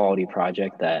one quality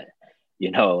project that,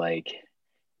 like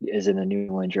is in the New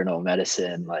England Journal of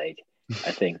Medicine, like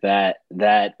I think that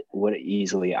would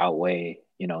easily outweigh,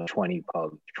 20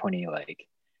 like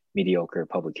mediocre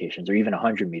publications, or even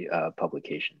 100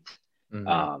 publications.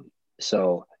 Mm-hmm.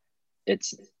 So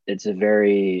it's a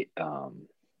very,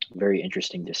 very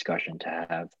interesting discussion to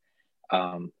have.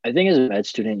 I think as a med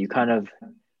student, you kind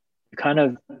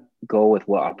of go with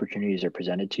what opportunities are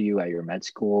presented to you at your med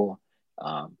school,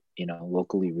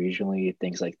 locally, regionally,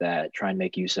 things like that. Try and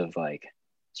make use of like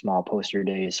small poster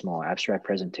days, small abstract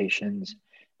presentations.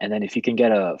 And then if you can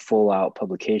get a full out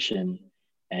publication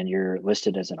and you're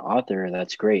listed as an author,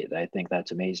 that's great. I think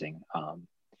that's amazing.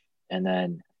 And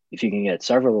then if you can get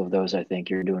several of those, I think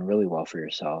you're doing really well for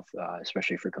yourself,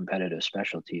 especially for competitive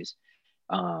specialties.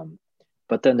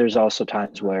 But then there's also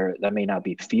times where that may not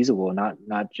be feasible, not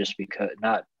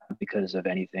because of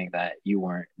anything that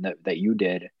you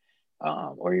did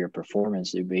or your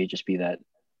performance. It may just be that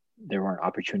there weren't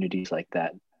opportunities like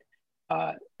that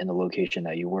in the location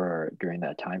that you were during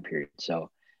that time period. So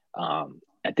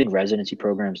I think residency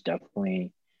programs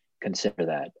definitely consider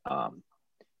that.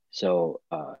 So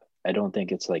I don't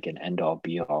think it's like an end all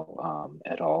be all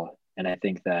at all. And I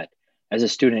think that as a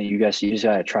student, you just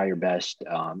got to try your best,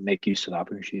 make use of the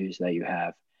opportunities that you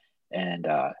have, and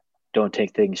don't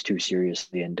take things too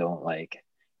seriously, and don't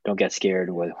get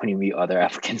scared when you meet other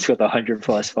applicants with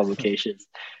 100+ publications.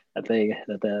 I think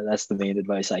that's the main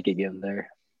advice I could give there.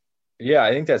 Yeah,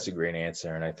 I think that's a great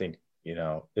answer. And I think,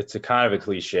 it's a kind of a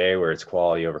cliche where it's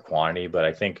quality over quantity, but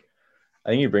I think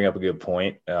you bring up a good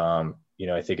point.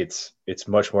 I think it's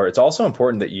much more, it's also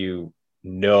important that you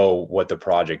know what the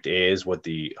project is, what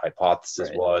the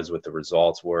hypothesis was, what the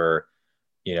results were,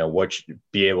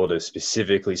 be able to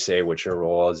specifically say what your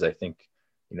role is. I think,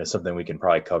 something we can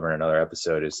probably cover in another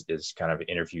episode is kind of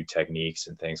interview techniques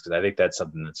and things. Cause I think that's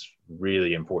something that's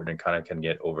really important and kind of can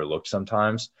get overlooked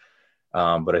sometimes.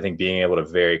 But I think being able to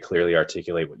very clearly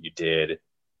articulate what you did,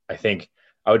 I think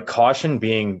I would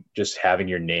caution just having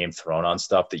your name thrown on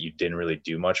stuff that you didn't really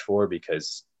do much for,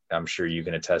 because I'm sure you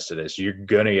can attest to this. You're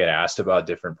going to get asked about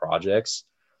different projects,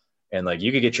 and like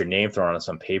you could get your name thrown on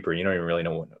some paper. You don't even really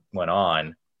know what went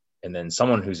on. And then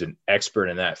someone who's an expert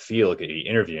in that field could be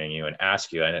interviewing you and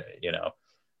ask you, and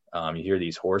you hear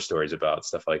these horror stories about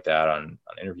stuff like that on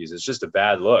interviews. It's just a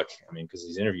bad look. I mean, because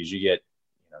these interviews, you get,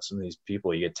 some of these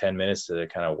people, you get 10 minutes to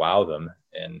kind of wow them.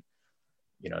 And,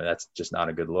 that's just not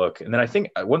a good look. And then I think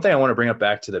one thing I want to bring up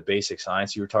back to the basic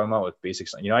science you were talking about with basic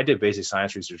science, I did basic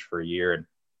science research for a year. And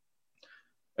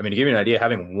I mean, to give you an idea,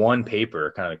 having one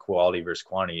paper, kind of the quality versus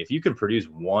quantity, if you can produce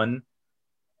one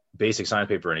basic science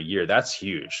paper in a year, that's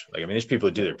huge. Like, I mean, there's people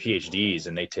who do their PhDs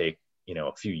and they take,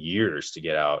 a few years to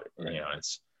get out.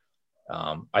 It's,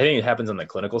 I think it happens on the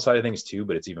clinical side of things too,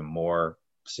 but it's even more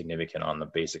significant on the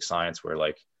basic science where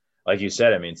like you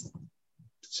said, I mean,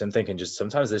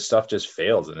 sometimes this stuff just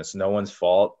fails and it's no one's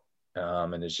fault.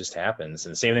 And it just happens.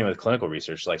 And the same thing with clinical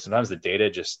research. Like sometimes the data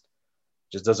just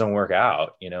doesn't work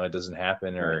out, it doesn't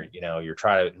happen, or, you're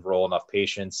trying to enroll enough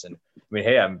patients. And I mean,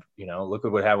 hey, look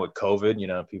at what happened with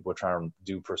COVID, people are trying to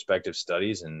do prospective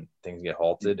studies and things get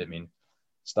halted. I mean,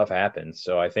 stuff happens.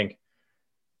 So I think,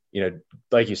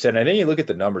 like you said, and I think you look at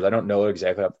the numbers, I don't know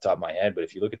exactly off the top of my head, but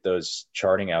if you look at those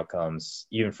charting outcomes,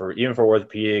 even for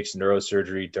orthopedics,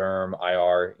 neurosurgery, derm,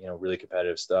 IR, really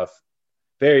competitive stuff,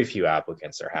 very few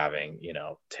applicants are having,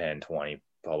 10, 20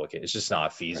 publications. It's just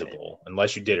not feasible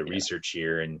unless you did a research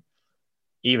year. And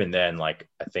even then, like,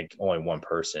 I think only one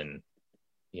person,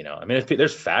 I mean,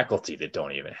 there's faculty that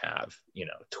don't even have,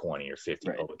 20 or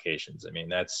 50 publications. I mean,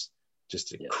 that's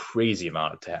just a crazy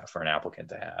amount to have for an applicant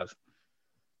to have.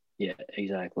 Yeah,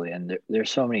 exactly. And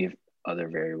there's so many other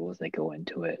variables that go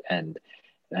into it, and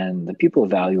the people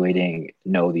evaluating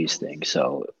know these things.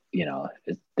 So,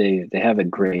 they have a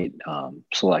great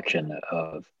selection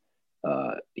of,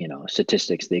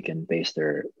 statistics they can base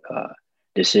their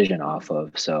decision off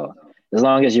of. So as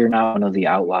long as you're not one of the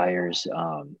outliers,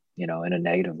 in a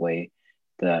negative way,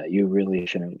 that you really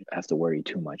shouldn't have to worry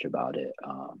too much about it.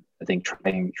 I think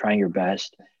trying your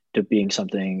best to being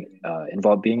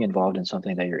involved in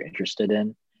something that you're interested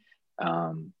in.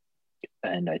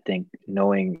 And I think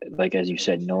knowing, like, as you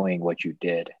said, knowing what you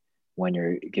did when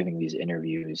you're giving these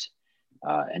interviews,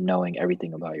 and knowing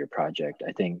everything about your project,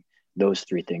 I think those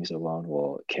three things alone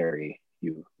will carry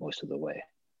you most of the way.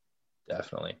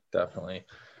 Definitely.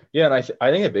 Yeah. And I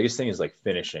think the biggest thing is like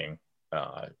finishing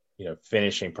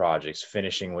projects,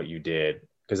 finishing what you did,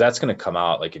 because that's going to come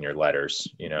out like in your letters.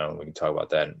 We can talk about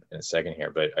that in a second here,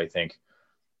 but I think,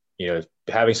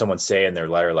 having someone say in their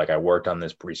letter, like, I worked on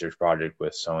this research project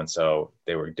with so-and-so,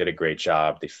 did a great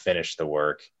job, they finished the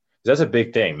work. That's a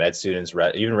big thing. Med students,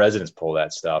 even residents pull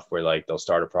that stuff where like they'll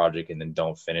start a project and then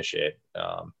don't finish it.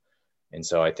 And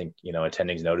so I think,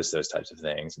 attendings notice those types of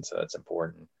things. And so that's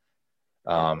important.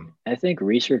 I think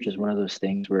research is one of those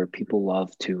things where people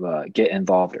love to get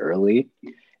involved early.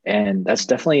 And that's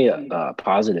definitely a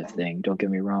positive thing. Don't get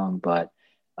me wrong, but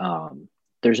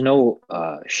there's no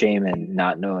shame in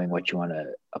not knowing what you want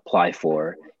to apply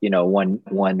for,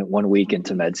 one week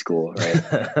into med school,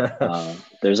 right?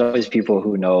 There's always people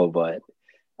who know, but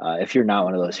if you're not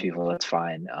one of those people, that's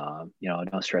fine.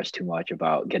 Don't stress too much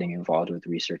about getting involved with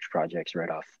research projects right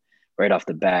off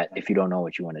the bat if you don't know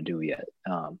what you want to do yet.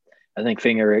 I think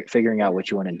figuring out what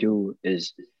you want to do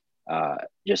is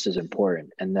just as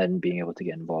important, and then being able to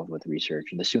get involved with research.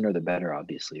 And the sooner the better,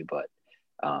 obviously, but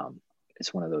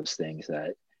it's one of those things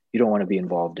that you don't want to be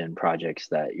involved in projects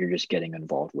that you're just getting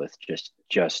involved with just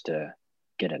to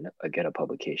get a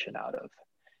publication out of,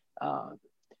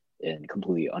 and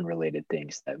completely unrelated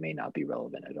things that may not be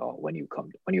relevant at all when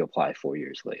you apply 4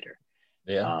 years later.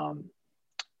 Yeah.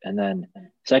 And then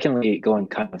secondly, going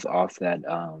kind of off that,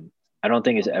 I don't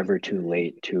think it's ever too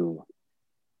late to,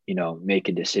 make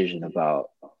a decision about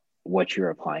what you're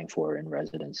applying for in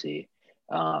residency,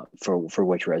 for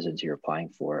which residency you're applying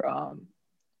for.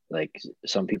 Like,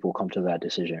 some people come to that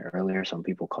decision earlier, some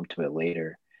people come to it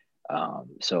later.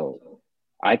 So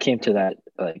I came to that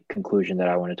conclusion that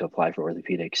I wanted to apply for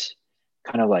orthopedics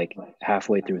kind of like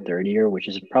halfway through third year, which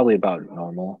is probably about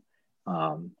normal,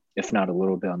 if not a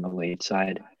little bit on the late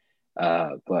side.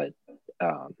 But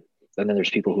and then there's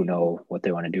people who know what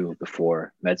they want to do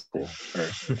before med school,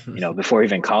 or before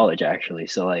even college actually.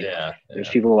 So like there's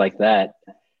people like that,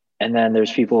 and then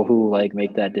there's people who like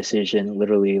make that decision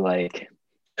literally like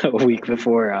a week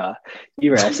before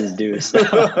ERAS is due. So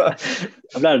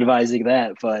I'm not advising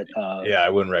that, but I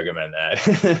wouldn't recommend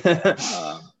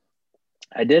that.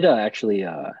 I did actually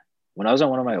when I was on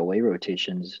one of my away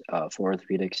rotations for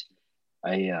orthopedics,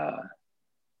 I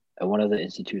at one of the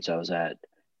institutes I was at,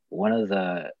 one of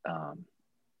the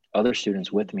other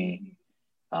students with me,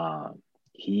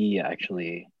 he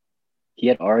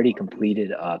had already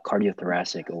completed a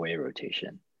cardiothoracic away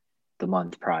rotation the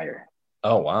month prior.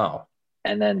 Oh, wow.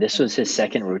 And then this was his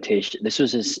second rotation. This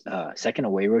was his second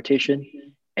away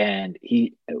rotation. And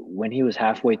when he was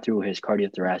halfway through his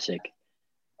cardiothoracic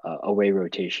away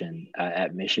rotation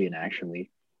at Michigan,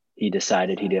 actually, he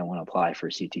decided he didn't want to apply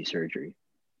for CT surgery.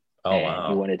 Oh, and wow.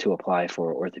 He wanted to apply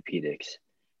for orthopedics.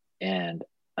 And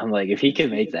I'm like, if he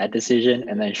can make that decision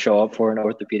and then show up for an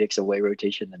orthopedics away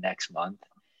rotation the next month,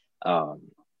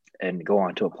 and go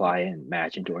on to apply and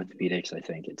match into orthopedics, I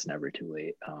think it's never too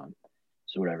late.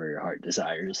 So whatever your heart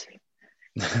desires.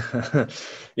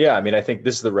 Yeah, I mean, I think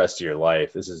this is the rest of your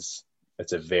life. It's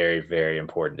a very, very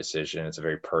important decision. It's a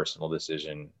very personal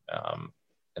decision.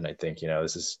 And I think,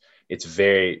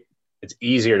 it's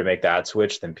easier to make that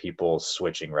switch than people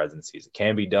switching residencies. It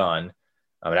can be done.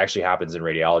 It actually happens in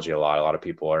radiology a lot. A lot of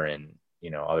people are in,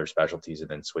 other specialties and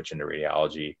then switch into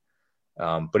radiology.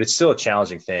 But it's still a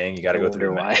challenging thing. You got to go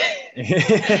through why.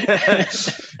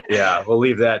 Yeah, we'll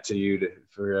leave that to you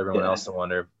for everyone else to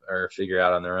wonder or figure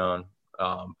out on their own.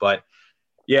 But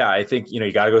yeah, I think,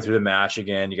 you got to go through the match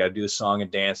again. You got to do the song and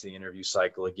dance, the interview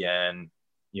cycle again.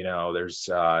 There's,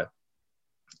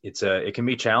 it can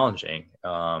be challenging.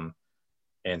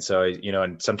 And so,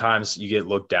 and sometimes you get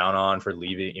looked down on for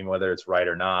leaving, even whether it's right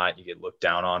or not, you get looked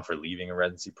down on for leaving a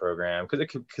residency program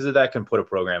because of that can put a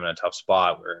program in a tough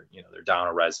spot where, they're down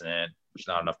a resident. There's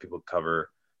not enough people to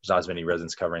cover. There's not as many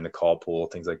residents covering the call pool,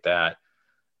 things like that.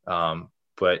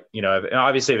 But,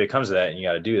 obviously if it comes to that and you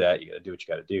got to do that, you got to do what you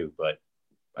got to do. But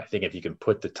I think if you can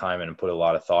put the time in and put a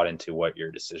lot of thought into what your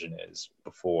decision is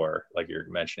before, like you're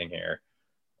mentioning here,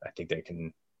 I think they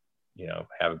can,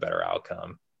 have a better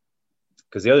outcome.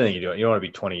 Because the other thing you don't want to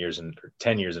be 20 years or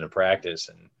 10 years into practice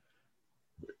and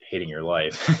hating your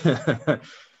life. Right.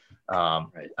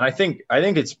 And I think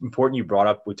it's important you brought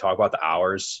up, we talk about the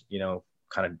hours,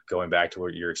 kind of going back to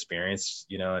what your experience,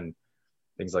 and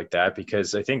things like that,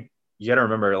 because I think you got to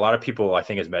remember a lot of people, I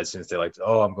think as med students, they're like,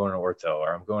 oh, I'm going to ortho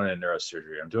or I'm going to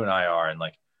neurosurgery, I'm doing IR. And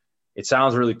like, it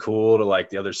sounds really cool to like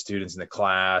the other students in the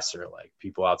class or like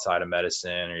people outside of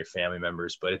medicine or your family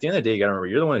members. But at the end of the day, you got to remember,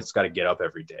 you're the one that's got to get up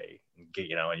every day and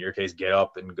get, in your case, get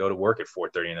up and go to work at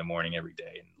 4:30 in the morning every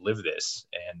day and live this.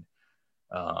 And,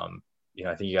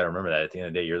 I think you got to remember that at the end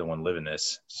of the day, you're the one living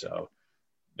this. So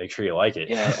make sure you like it.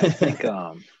 Yeah,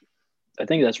 I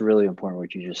think that's really important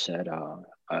what you just said.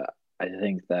 I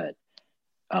think that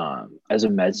as a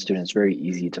med student, it's very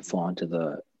easy to fall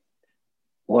into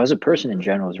as a person in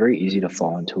general, it's very easy to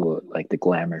fall into like the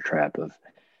glamour trap of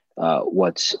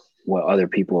what other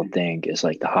people think is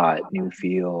like the hot new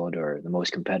field or the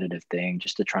most competitive thing,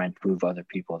 just to try and prove other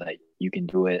people that you can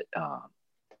do it,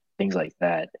 things like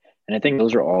that. And I think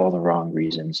those are all the wrong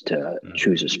reasons to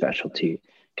choose a specialty.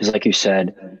 Because like you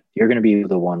said, you're going to be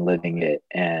the one living it.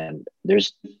 And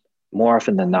there's more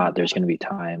often than not, there's going to be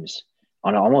times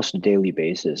on an almost daily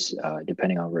basis,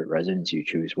 depending on what residency you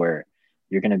choose, where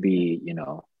you're going to be,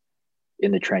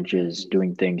 in the trenches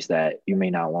doing things that you may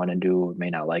not want to do,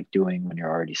 may not like doing when you're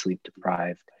already sleep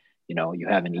deprived. You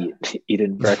haven't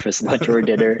eaten breakfast, lunch, or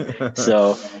dinner.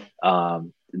 So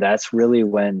that's really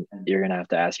when you're going to have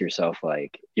to ask yourself,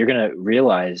 like, you're going to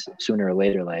realize sooner or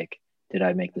later, like, did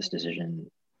I make this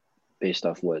decision based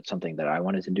off something that I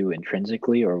wanted to do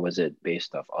intrinsically, or was it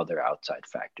based off other outside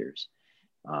factors?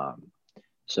 I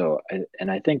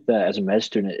think that as a med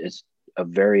student, it's a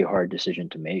very hard decision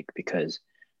to make because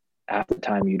half the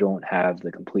time you don't have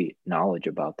the complete knowledge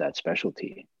about that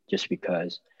specialty, just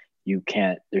because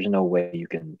there's no way you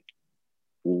can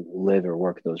live or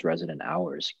work those resident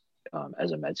hours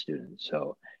as a med student.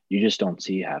 So you just don't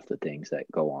see half the things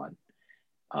that go on.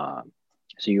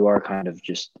 So you are kind of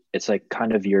it's like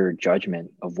kind of your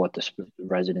judgment of what the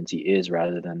residency is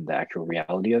rather than the actual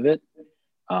reality of it.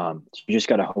 So you just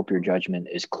got to hope your judgment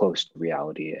is close to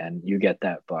reality. And you get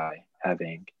that by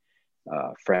having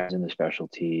friends in the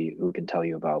specialty who can tell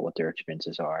you about what their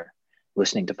experiences are,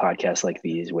 listening to podcasts like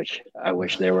these, which I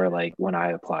wish they were like when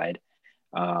I applied,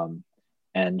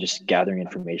 and just gathering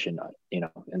information,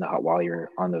 while you're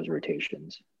on those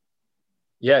rotations.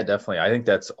 Yeah, definitely. I think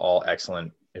that's all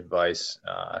excellent advice.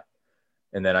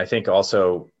 And then I think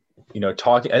also,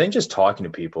 just talking to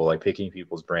people, like picking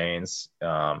people's brains, who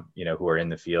are in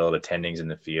the field, attendings in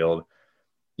the field,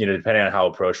 depending on how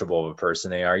approachable of a person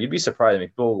they are, you'd be surprised. I mean,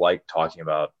 people like talking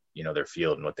about, their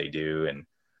field and what they do, and,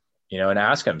 and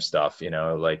ask them stuff,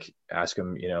 like ask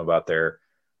them, about their,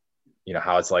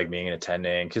 how it's like being an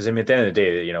attending. Cause I mean, at the end of the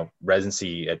day,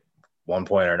 residency at one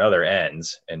point or another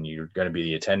ends and you're going to be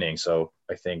the attending. So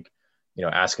I think,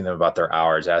 asking them about their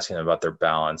hours, asking them about their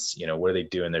balance, what do they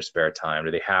do in their spare time?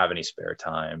 Do they have any spare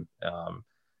time?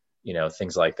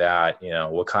 Things like that,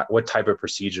 what type of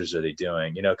procedures are they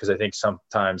doing? Cause I think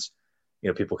sometimes,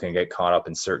 people can get caught up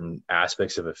in certain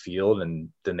aspects of a field and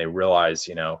then they realize,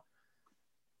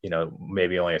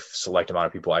 maybe only a select amount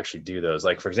of people actually do those.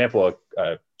 Like, for example,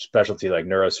 a specialty like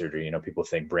neurosurgery, people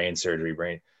think brain surgery,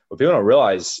 what people don't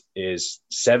realize is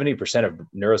 70% of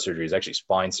neurosurgery is actually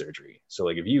spine surgery. So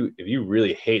like, if you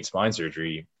really hate spine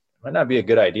surgery, it might not be a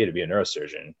good idea to be a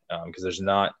neurosurgeon, because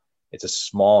it's a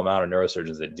small amount of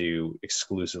neurosurgeons that do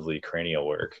exclusively cranial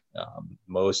work.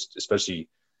 Most, especially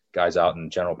guys out in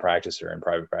general practice or in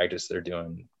private practice, they're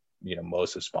doing,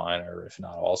 most of spine, or if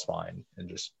not all spine. And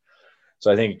just, so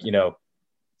I think,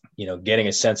 getting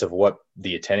a sense of what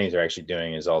the attendings are actually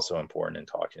doing is also important in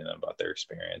talking to them about their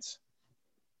experience.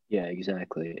 Yeah,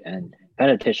 exactly. And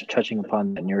kind of touching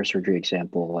upon the neurosurgery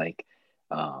example, like,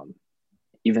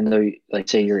 even though, like,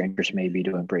 say your interest may be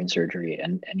doing brain surgery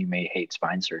and you may hate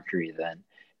spine surgery, then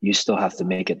you still have to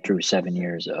make it through 7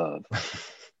 years of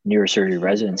neurosurgery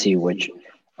residency, which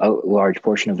a large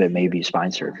portion of it may be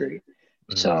spine surgery.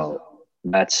 Mm-hmm. So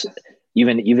that's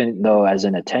even though as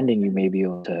an attending, you may be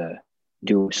able to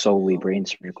do solely brain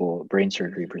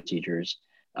surgery procedures,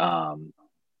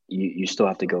 you still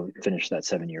have to go finish that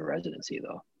 7-year residency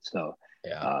though. So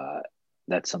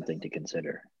that's something to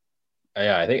consider.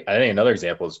 Yeah, I think another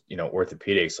example is,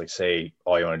 orthopedics. Like, say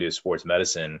all you want to do is sports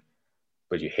medicine,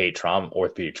 but you hate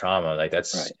orthopedic trauma. Like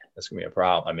that's gonna be a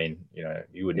problem. I mean,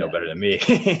 you would know better than me.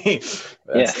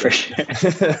 Yeah, for sure.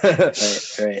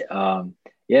 Right.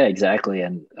 Yeah, exactly.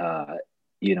 And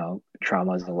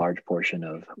trauma is a large portion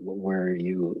of where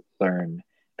you learn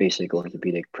basic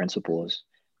orthopedic principles.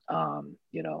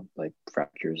 Like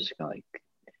fractures,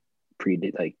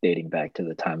 dating back to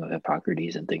the time of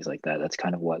Hippocrates and things like that. That's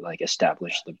kind of what like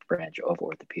established the branch of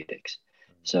orthopedics.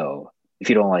 So if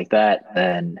you don't like that,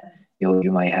 then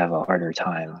you might have a harder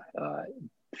time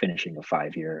finishing a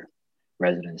 5-year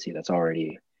residency. That's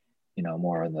already,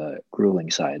 more on the grueling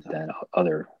side than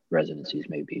other residencies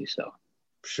may be. So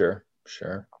sure.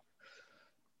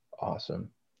 Awesome.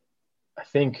 I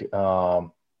think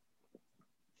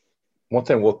one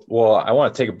thing, I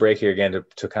want to take a break here again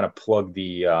to kind of plug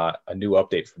a new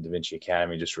update from Da Vinci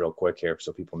Academy, just real quick here,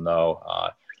 so people know.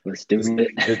 Let's do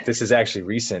it. This is actually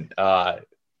recent,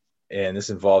 and this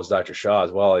involves Dr. Shaw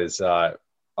as well. Is our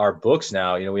books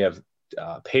now? We have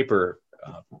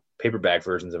paperback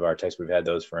versions of our text. We've had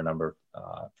those for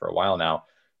a while now.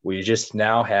 We just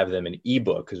now have them in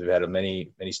ebook because we've had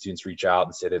many students reach out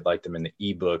and say they'd like them in the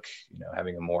ebook,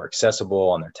 having them more accessible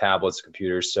on their tablets,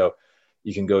 computers. So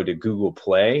you can go to Google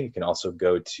Play. You can also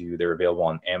they're available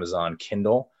on Amazon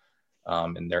Kindle,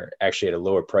 and they're actually at a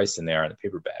lower price than they are in the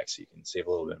paperback. So you can save a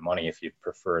little bit of money if you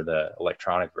prefer the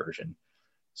electronic version.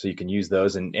 So you can use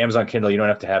those. And Amazon Kindle, you don't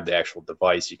have to have the actual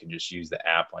device. You can just use the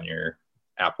app on your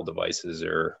Apple devices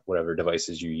or whatever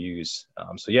devices you use.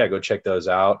 So yeah, go check those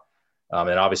out.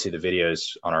 And obviously the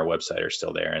videos on our website are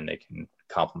still there and they can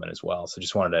complement as well. So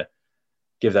just wanted to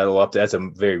give that a little update. That's a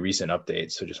very recent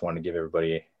update. So just wanted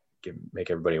to make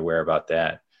everybody aware about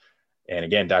that. And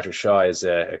again, Dr. Shaw is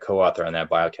a co-author on that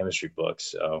biochemistry book.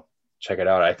 So check it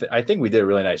out. I think we did a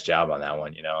really nice job on that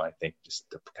one. I think just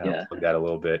to kind of plug that a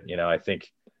little bit, I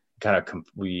think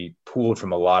we pooled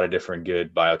from a lot of different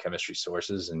good biochemistry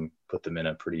sources and put them in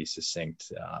a pretty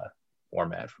succinct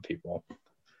format for people.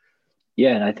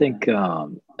 Yeah, and I think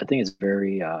it's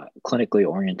very clinically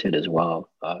oriented as well.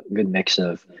 Good mix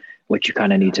of what you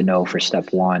kind of need to know for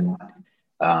step one,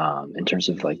 in terms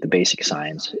of like the basic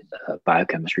science,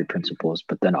 biochemistry principles,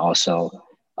 but then also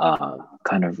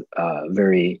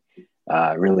very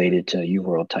related to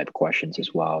UWorld type questions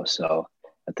as well. So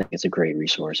I think it's a great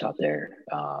resource out there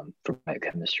for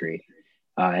biochemistry.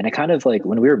 And it kind of like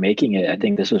when we were making it, I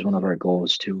think this was one of our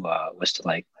goals too, was to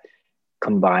like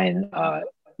combine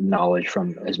knowledge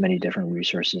from as many different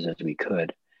resources as we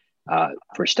could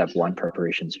for step one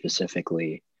preparation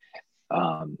specifically,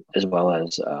 as well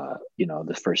as,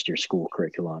 the first year school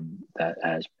curriculum that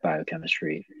has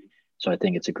biochemistry. So I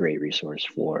think it's a great resource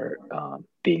for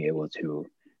being able to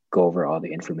go over all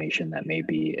the information that may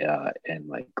be in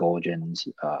like Golgin's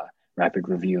rapid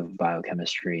review of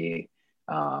biochemistry,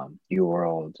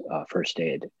 UWorld, First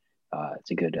Aid.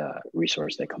 It's a good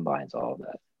resource that combines all of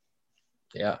that.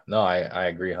 Yeah, no, I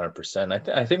agree 100%.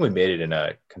 I think we made it in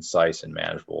a concise and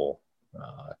manageable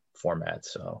format.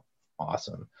 So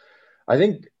awesome. I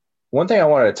think one thing I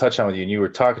wanted to touch on with you, and you were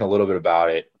talking a little bit about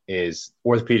it, is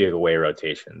orthopedic away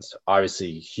rotations.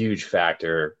 Obviously, huge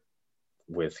factor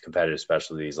with competitive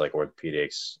specialties like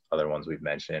orthopedics, other ones we've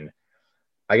mentioned.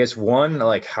 I guess one,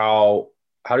 like how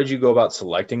did you go about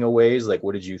selecting aways? Like,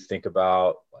 what did you think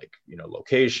about, like,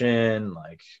 location,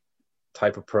 like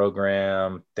type of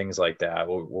program, things like that?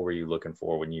 What were you looking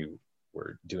for when you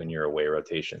were doing your away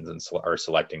rotations and or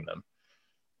selecting them?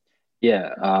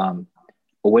 Yeah,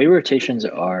 away rotations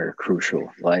are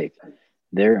crucial. Like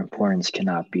their importance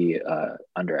cannot be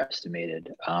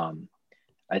underestimated.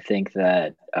 I think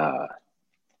that a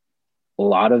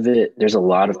lot of it, there's a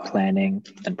lot of planning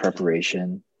and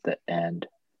preparation and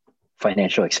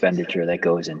financial expenditure that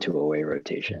goes into away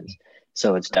rotations.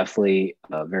 So it's definitely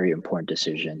a very important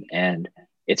decision, and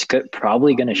it's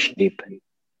probably going to shape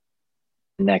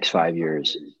the next 5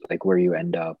 years, like where you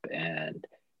end up and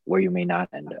where you may not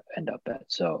end up at.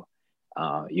 So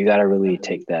you got to really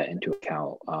take that into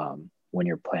account when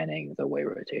you're planning the away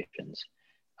rotations.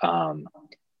 Um,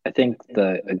 I think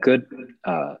a good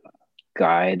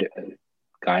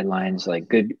guidelines, like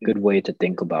good way to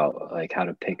think about like how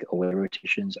to pick away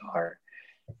rotations are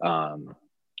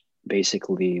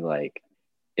basically like,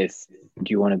 if do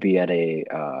you want to be at a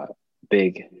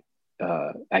big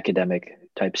academic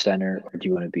type center, or do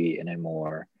you want to be in a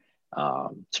more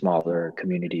smaller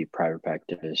community private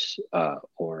practice,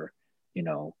 or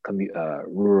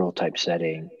rural type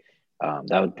setting?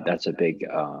 That's a big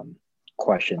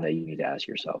question that you need to ask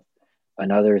yourself.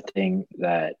 Another thing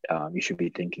that you should be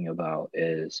thinking about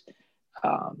is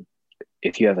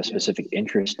if you have a specific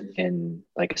interest in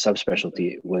like a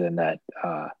subspecialty within that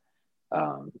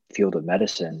field of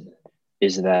medicine,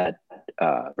 is that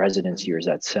residency or is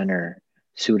that center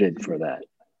suited for that?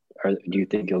 Or do you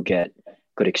think you'll get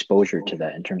good exposure to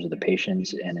that in terms of the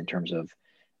patients and in terms of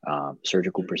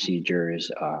surgical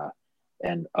procedures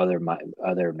and other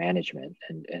management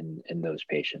and in those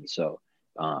patients? So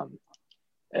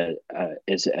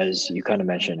as you kind of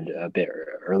mentioned a bit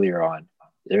earlier on,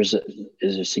 there's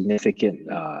a significant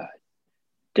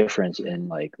difference in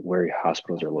like where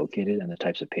hospitals are located and the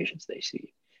types of patients they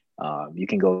see. You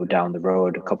can go down the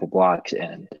road a couple blocks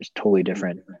and there's totally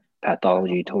different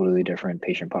pathology, totally different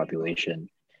patient population,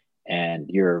 and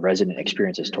your resident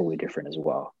experience is totally different as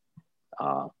well.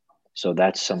 So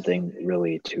that's something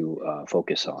really to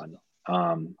focus on.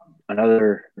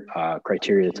 Another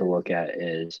criteria to look at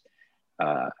is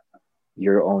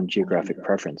your own geographic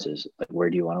preferences. Like, where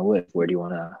do you want to live? Where do you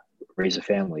want to raise a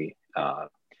family?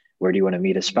 Where do you want to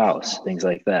meet a spouse? Things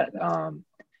like that.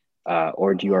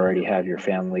 Or do you already have your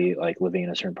family like living in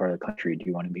a certain part of the country? Do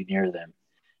you want to be near them?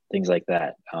 Things like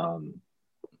that. And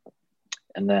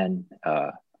then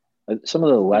some of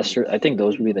the lesser, I think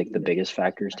those would be like the biggest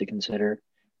factors to consider.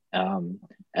 And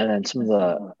then some of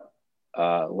the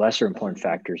lesser important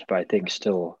factors, but I think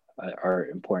still are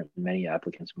important in many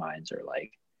applicants' minds, are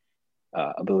like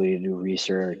ability to do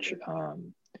research,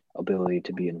 ability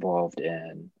to be involved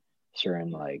in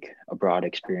certain like abroad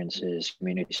experiences,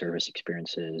 community service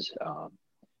experiences,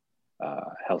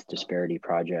 health disparity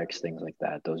projects, things like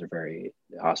that. Those are very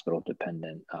hospital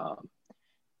dependent.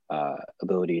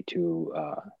 Ability to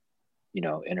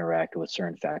interact with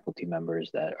certain faculty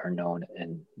members that are known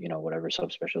in whatever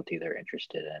subspecialty they're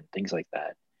interested in, things like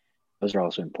that. Those are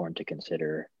also important to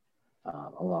consider,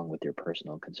 along with your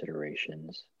personal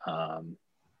considerations.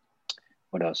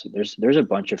 What else? There's a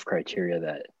bunch of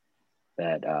criteria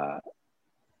that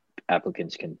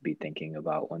applicants can be thinking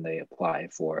about when they apply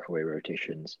for away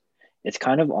rotations. It's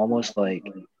kind of almost like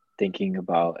thinking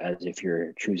about as if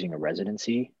you're choosing a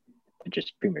residency, but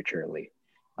just prematurely,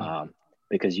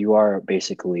 because you are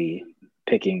basically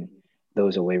picking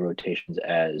those away rotations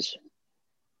as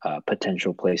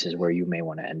potential places where you may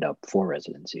want to end up for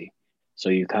residency. So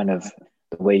you kind of,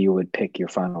 the way you would pick your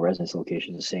final residence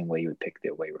location is the same way you would pick the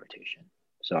away rotation.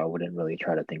 So I wouldn't really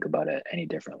try to think about it any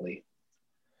differently.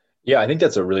 Yeah, I think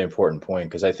that's a really important point,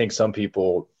 because I think some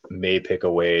people may pick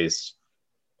aways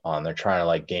on, they're trying to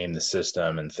like game the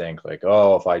system and think like,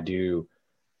 oh, if I do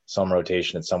some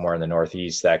rotation at somewhere in the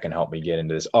Northeast, that can help me get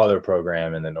into this other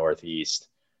program in the Northeast.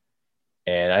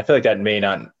 And I feel like that may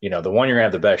not, the one you're gonna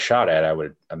have the best shot at, I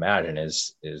would imagine,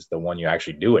 is the one you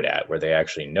actually do it at, where they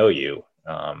actually know you,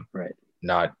 right?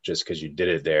 Not just because you did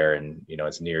it there and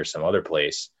it's near some other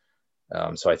place.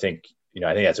 So I think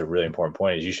that's a really important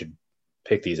point, is you should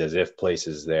pick these as if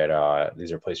places that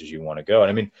these are places you want to go. And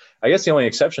I mean, I guess the only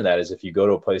exception to that is if you go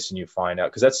to a place and you find out,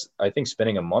 because that's, I think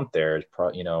spending a month there is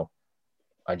probably, you know,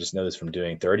 I just know this from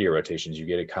doing 30-year rotations, you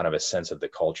get a kind of a sense of the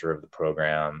culture of the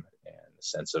program and the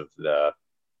sense of the,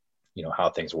 you know, how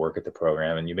things work at the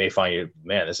program. And you may find,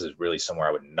 man, this is really somewhere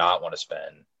I would not want to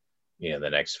spend, you know,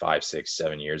 the next 5, 6,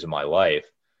 7 years of my life.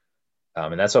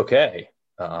 And that's okay.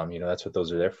 You know, that's what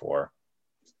those are there for.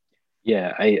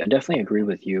 Yeah, I definitely agree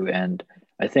with you. And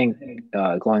I think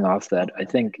going off that, I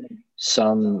think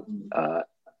sometimes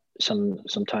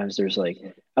there's like,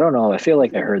 I don't know, I feel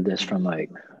like I heard this from like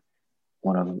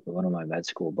one of my med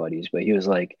school buddies, but he was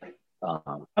like,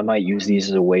 I might use these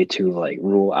as a way to like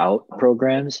rule out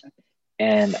programs.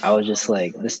 And I was just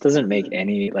like, this doesn't make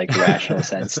any like rational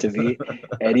sense to me.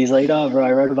 And he's like, oh, bro,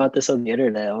 I read about this on the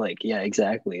internet. I'm like, yeah,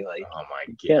 exactly. Like, Oh my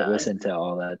you can't God. listen to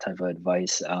all that type of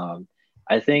advice.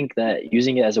 I think that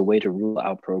using it as a way to rule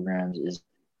out programs is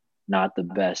not the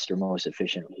best or most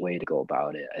efficient way to go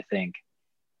about it. I think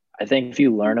if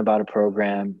you learn about a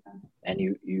program and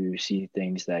you see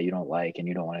things that you don't like and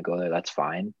you don't want to go there, that's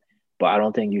fine. But I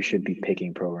don't think you should be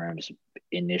picking programs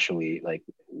initially like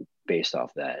based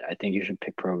off that. I think you should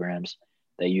pick programs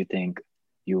that you think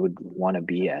you would want to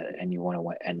be at and you want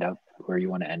to end up where you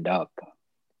want to end up,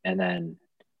 and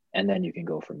then you can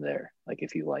go from there. Like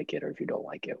if you like it or if you don't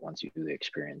like it once you do the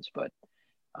experience. But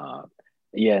uh,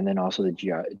 yeah, and then also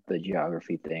the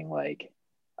geography thing. Like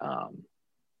um,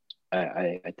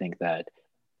 I think that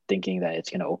thinking that it's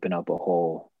going to open up a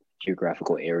whole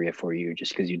geographical area for you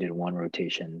just because you did one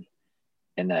rotation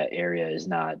in that area is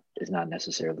not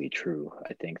necessarily true.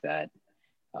 I think that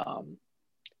um,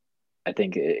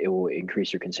 it will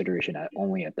increase your consideration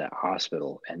only at that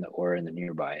hospital and or in the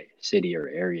nearby city or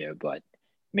area. But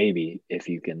maybe if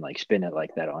you can like spin it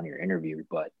like that on your interview,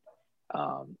 but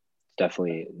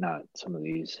definitely not some of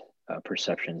these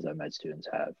perceptions that med students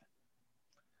have.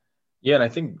 Yeah. And I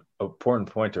think an important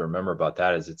point to remember about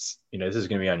that is it's, you know, this is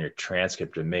going to be on your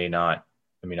transcript. It may not,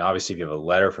 I mean, obviously if you have a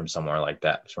letter from somewhere like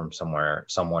that, from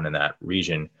someone in that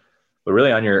region, but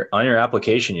really on your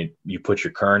application, you put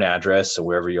your current address. So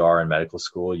wherever you are in medical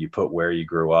school, you put where you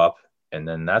grew up. And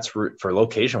then that's for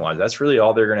location wise, that's really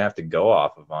all they're going to have to go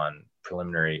off of on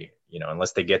preliminary, you know,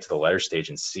 unless they get to the letter stage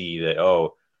and see that,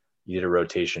 oh, you did a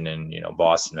rotation in, you know,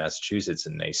 Boston, Massachusetts,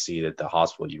 and they see that the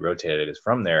hospital you rotated is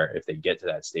from there, if they get to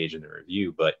that stage in the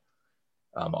review. But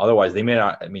otherwise they may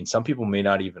not, I mean, some people may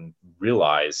not even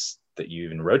realize that you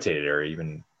even rotated or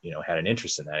even, you know, had an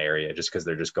interest in that area just because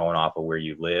they're just going off of where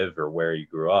you live or where you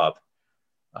grew up.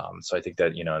 So I think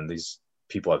that, you know, and these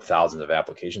people have thousands of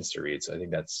applications to read. So I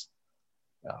think that's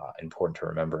important to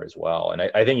remember as well. And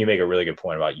I think you make a really good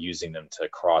point about using them to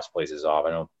cross places off.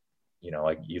 I don't, you know,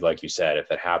 like you said, if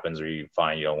it happens or you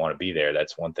find you don't want to be there,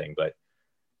 that's one thing. But,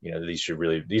 you know, these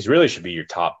really should be your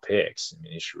top picks. I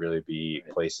mean, these should really be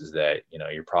places that, you know,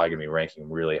 you're probably going to be ranking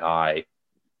really high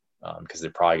because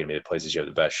they're probably going to be the places you have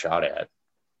the best shot at.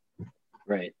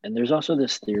 Right. And there's also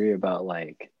this theory about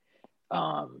like,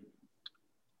 um,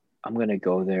 I'm going to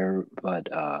go there, but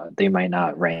they might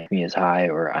not rank me as high,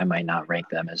 or I might not rank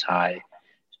them as high.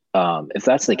 If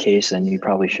that's the case, then you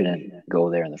probably shouldn't go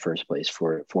there in the first place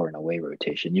for an away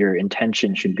rotation. Your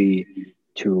intention should be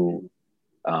to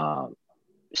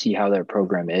see how their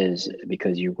program is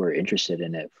because you were interested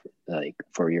in it, like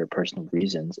for your personal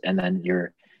reasons, and then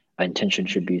your intention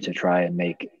should be to try and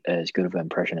make as good of an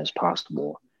impression as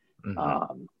possible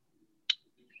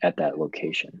at that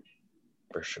location.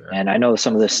 For sure. And I know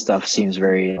some of this stuff seems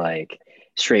very like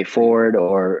straightforward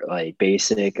or like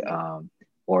basic,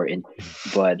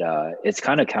 but it's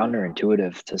kind of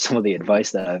counterintuitive to some of the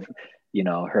advice that I've, you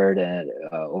know, heard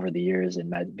over the years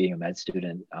in being a med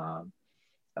student.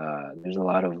 There's a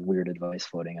lot of weird advice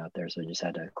floating out there, so I just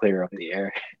had to clear up the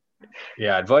air.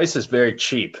 Yeah, advice is very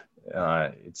cheap.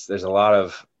 There's a lot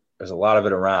of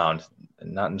it around,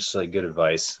 and not necessarily good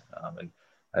advice. And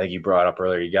I think you brought up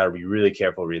earlier, you got to be really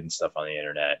careful reading stuff on the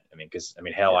internet. I mean, because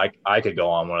hell, I could go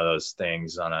on one of those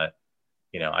things on a,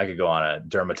 you know, I could go on a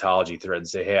dermatology thread and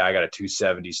say, hey, I got a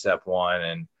 270 step one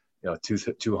and, you know,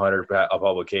 200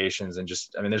 publications, and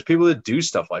just, I mean, there's people that do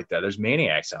stuff like that. There's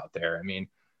maniacs out there. I mean,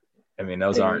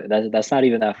 those aren't. That's not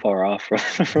even that far off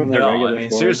from the No, regular I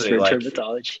mean, seriously, like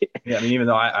dermatology. Yeah, I mean, even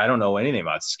though I don't know anything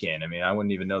about skin, I mean, I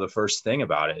wouldn't even know the first thing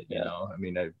about it. You know, I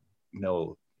mean, I know, you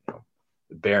know,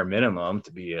 the bare minimum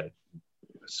to be a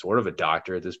sort of a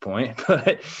doctor at this point,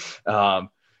 but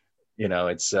you know,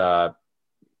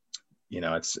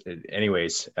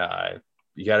 anyways.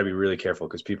 You got to be really careful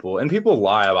because people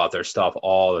lie about their stuff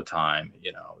all the time.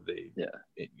 You know,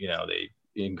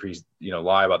 increase,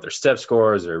 lie about their step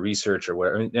scores or research or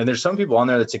whatever. And there's some people on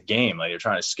there that's a game, like they're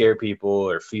trying to scare people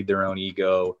or feed their own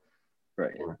ego,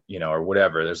 right? Or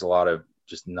whatever. There's a lot of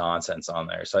just nonsense on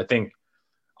there. So I think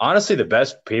honestly, the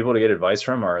best people to get advice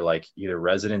from are like either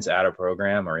residents at a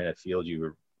program or in a field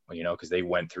because they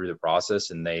went through the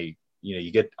process, and they,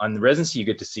 you get on the residency, you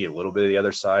get to see a little bit of the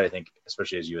other side. I think,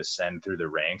 especially as you ascend through the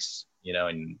ranks,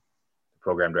 and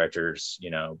program directors,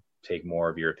 take more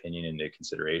of your opinion into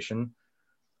consideration.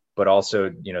 But also,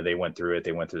 they went through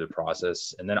the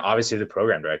process. And then obviously the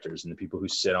program directors and the people who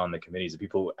sit on the committees, the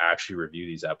people who actually review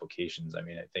these applications. I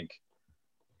mean, I think,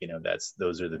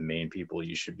 those are the main people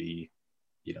you should be,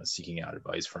 seeking out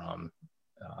advice from.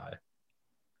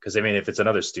 Because I mean, if it's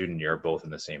another student, you're both in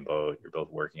the same boat. You're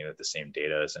both working at the same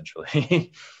data,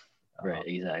 essentially. Right,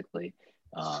 exactly.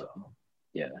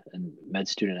 Yeah, and med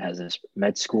school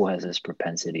has this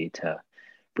propensity to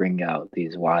bring out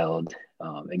these wild,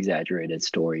 exaggerated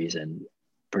stories and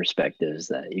perspectives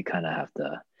that you kind of have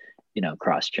to,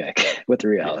 cross-check with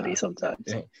reality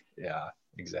sometimes. Yeah,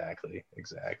 exactly.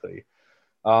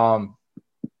 And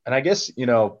I guess,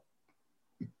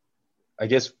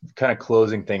 kind of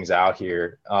closing things out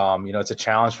here, it's a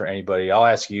challenge for anybody. I'll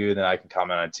ask you, and then I can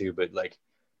comment on it too. But like,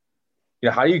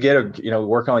 how do you get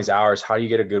work on these hours? How do you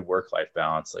get a good work-life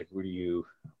balance? Like, what do you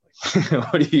Wait,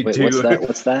 do?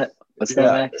 What's that,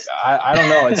 Max? I don't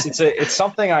know. It's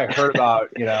something I heard about,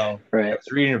 right. I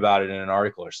was reading about it in an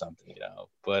article or something,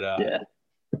 but,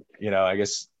 I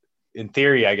guess in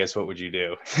theory, what would you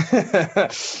do?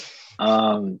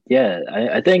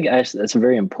 I think actually that's a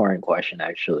very important question,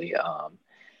 actually.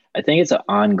 I think it's an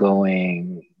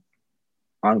ongoing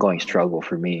struggle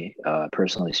for me,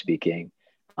 personally speaking.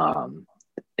 I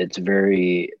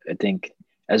think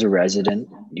as a resident,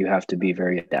 you have to be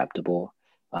very adaptable.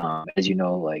 As you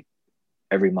know, like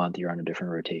every month you're on a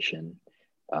different rotation.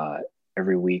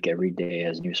 Every week, every day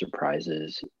has new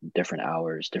surprises, different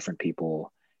hours, different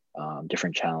people,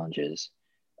 different challenges.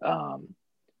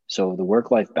 So the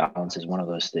work-life balance is one of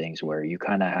those things where you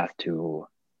kind of have to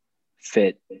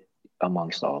fit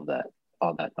amongst all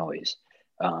that noise.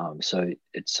 So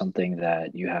it's something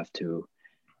that you have to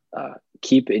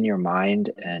keep in your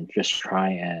mind and just try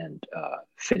and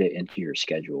fit it into your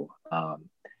schedule.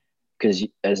 Because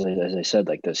as I said,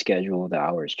 like the schedule, the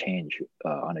hours change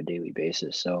on a daily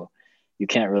basis. So you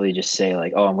can't really just say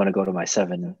like, oh, I'm going to go to my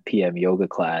 7 p.m. yoga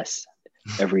class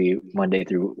every Monday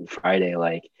through Friday.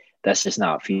 Like that's just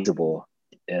not feasible,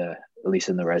 at least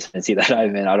in the residency that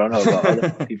I'm in. I don't know about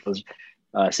other people's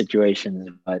situations,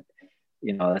 but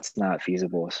that's not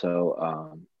feasible.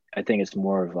 So I think it's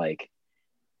more of like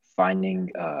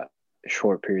finding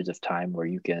short periods of time where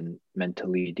you can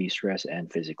mentally de-stress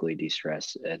and physically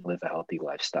de-stress and live a healthy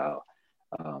lifestyle.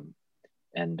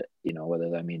 And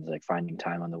whether that means like finding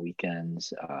time on the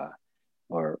weekends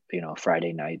or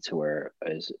Friday nights so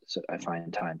I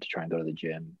find time to try and go to the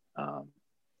gym,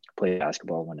 play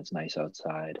basketball when it's nice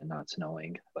outside and not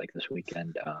snowing like this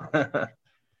weekend.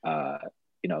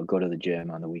 Go to the gym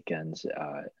on the weekends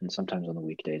and sometimes on the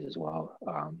weekdays as well.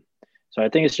 So I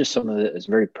think it's just something that is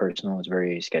very personal. It's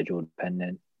very schedule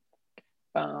dependent.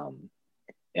 And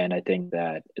I think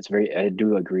that I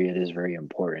do agree it is very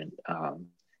important.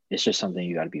 It's just something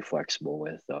you got to be flexible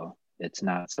with, though. It's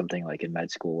not something like in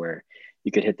med school where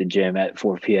you could hit the gym at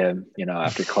 4 p.m.,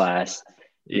 after class,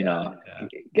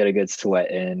 get a good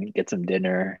sweat in, get some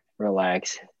dinner,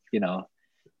 relax,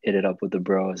 hit it up with the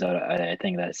bros. I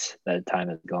think that time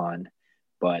is gone.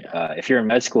 But if you're in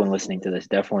med school and listening to this,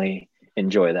 definitely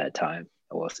enjoy that time.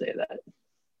 I will say that.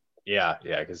 Yeah,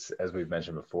 because as we've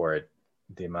mentioned before,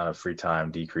 the amount of free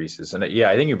time decreases. And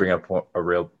I think you bring up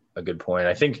a good point.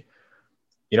 I think,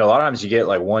 a lot of times you get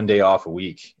like 1 day off a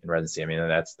week in residency. I mean,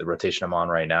 that's the rotation I'm on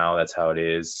right now. That's how it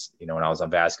is. When I was on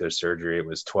vascular surgery, it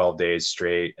was 12 days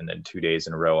straight and then 2 days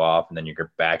in a row off. And then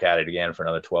you're back at it again for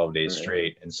another 12 days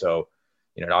straight. And so,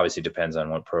 it obviously depends on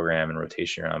what program and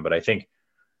rotation you're on. But I think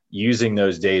using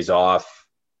those days off,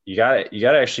 you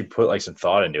gotta actually put like some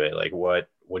thought into it. Like what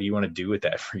do you want to do with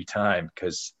that free time?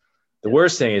 Because the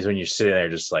worst thing is when you're sitting there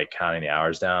just like counting the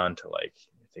hours down to like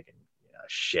you're thinking,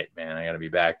 shit, man, I got to be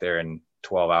back there in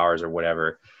 12 hours or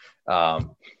whatever.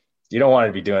 You don't want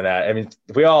to be doing that. I mean,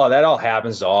 that all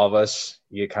happens to all of us.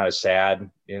 You get kind of sad,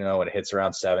 when it hits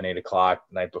around 7-8 o'clock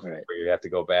the night before you have to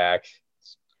go back.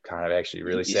 It's kind of actually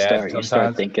really sad. You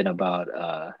start thinking about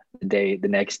the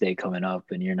next day coming up,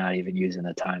 and you're not even using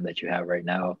the time that you have right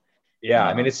now. Yeah,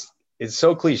 I mean, it's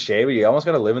so cliche, but you almost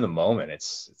got to live in the moment.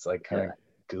 It's like kind of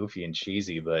goofy and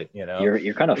cheesy, but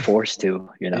you're kind of forced to,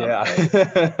 Yeah.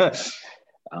 Right?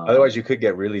 Otherwise, you could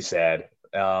get really sad.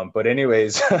 But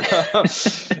anyways,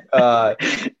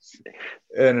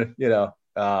 And,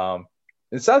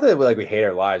 it's not that like we hate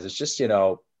our lives. It's just,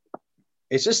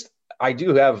 it's just, I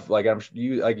do have, like, I'm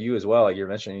you, like you as well, like you're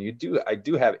mentioning, I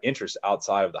do have interests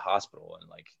outside of the hospital, and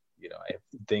like, I have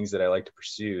things that I like to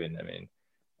pursue. And I mean,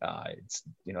 it's,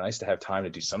 nice to have time to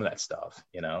do some of that stuff,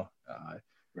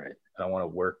 Right. I don't want to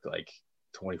work like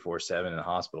 24/7 in a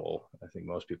hospital. I think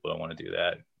most people don't want to do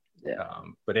that. Yeah.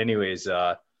 But anyways,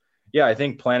 yeah, I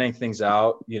think planning things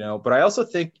out, but I also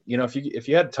think, if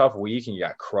you had a tough week and you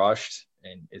got crushed,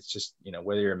 and it's just,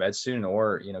 whether you're a med student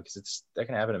or, because that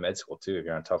can happen in med school too, if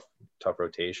you're on a tough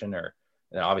rotation, or,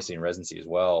 and obviously in residency as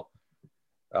well.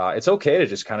 It's okay to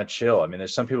just kind of chill. I mean,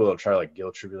 there's some people that'll try to like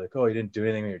guilt trip you, like, oh, you didn't do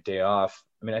anything on your day off.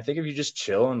 I mean, I think if you just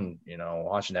chill and,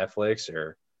 watch Netflix,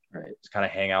 or Right. just kind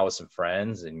of hang out with some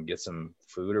friends and get some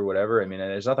food or whatever, I mean,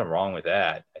 there's nothing wrong with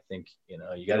that. I think, you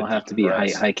don't have to be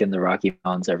hiking the Rocky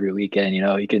Mountains every weekend.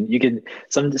 You can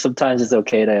sometimes it's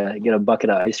okay to get a bucket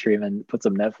of ice cream and put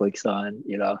some Netflix on,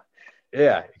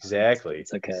 Yeah, exactly.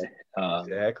 It's okay.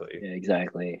 Exactly. Yeah,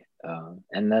 exactly.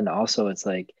 And then also it's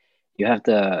like you have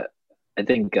to, I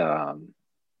think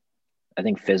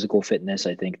physical fitness,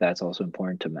 I think that's also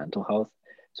important to mental health.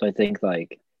 So I think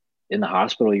like in the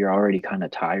hospital, you're already kind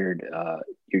of tired.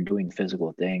 You're doing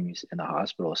physical things in the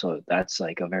hospital. So that's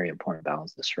like a very important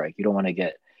balance to strike. You don't want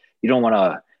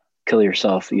to kill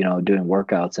yourself, doing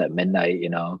workouts at midnight,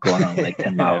 going on like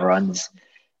 10-mile runs.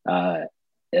 And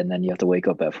then you have to wake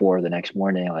up at 4 the next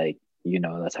morning. Like,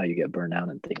 that's how you get burned out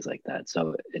and things like that.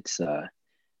 So it's,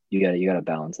 you gotta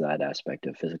balance that aspect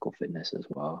of physical fitness as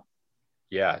well.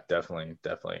 Yeah, definitely.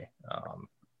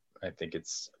 I think it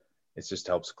just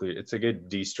helps clear. It's a good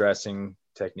de-stressing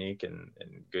technique, and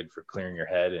good for clearing your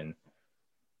head. And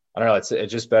I don't know,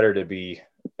 it's just better to be,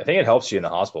 I think it helps you in the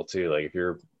hospital too. Like if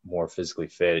you're more physically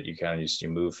fit, you kind of you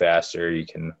move faster, you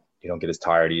don't get as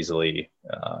tired easily.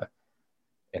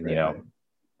 And Right.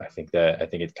 I think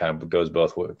it kind of goes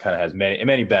both ways. It kind of has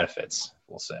many benefits,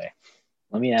 we'll say.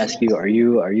 Let me ask you, are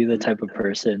you the type of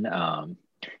person,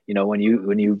 when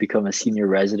you become a senior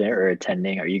resident or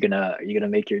attending, are you gonna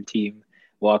make your team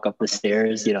walk up the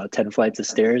stairs, 10 flights of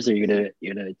stairs, or you're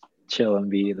gonna chill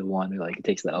and be the one who like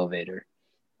takes the elevator?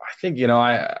 I think,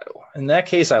 in that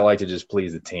case, I like to just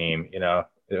please the team.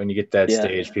 When you get that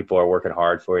stage, people are working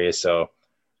hard for you. So,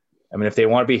 I mean, if they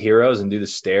want to be heroes and do the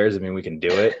stairs, I mean, we can do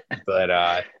it.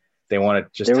 But they want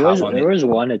to just there was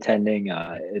one attending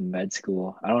in med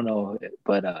school. I don't know,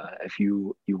 but if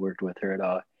you worked with her at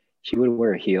all, she would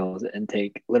wear heels and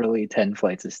take literally 10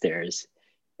 flights of stairs,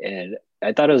 and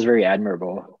I thought it was very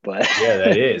admirable. But yeah,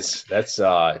 that is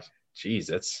geez,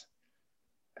 that's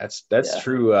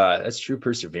true. That's true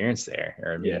perseverance there.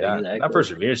 Or, I mean, exactly. Not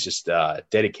perseverance, just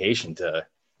dedication to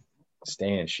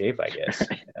staying in shape, I guess.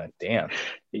 Damn.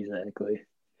 Exactly.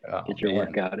 Oh, get your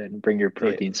workout in, bring your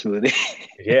protein smoothie.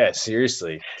 Yeah,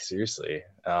 seriously.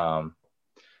 But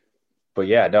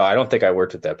yeah, no, I don't think I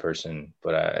worked with that person,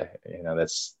 but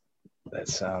that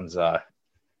sounds, I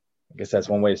guess that's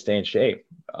one way to stay in shape.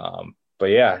 But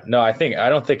yeah, no, I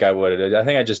don't think I would. I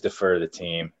think I just defer to the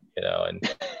team, and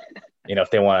if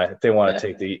they want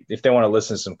to if they want to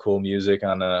listen to some cool music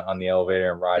on the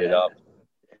elevator and ride it up,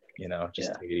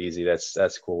 just take it easy.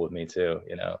 That's cool with me too,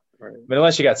 Right. I mean,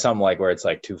 unless you got something like where it's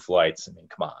like 2 flights, I mean,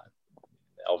 come on,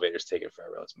 the elevator's taking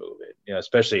forever. Let's move it.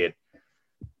 Especially at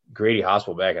Grady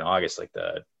Hospital back in August,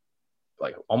 it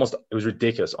was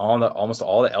ridiculous. Almost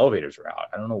all the elevators were out.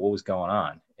 I don't know what was going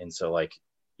on. And so like,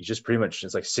 you just pretty much,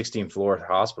 it's like 16th floor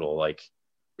hospital. Like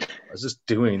I was just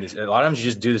doing this. A lot of times you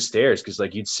just do the stairs, because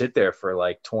like you'd sit there for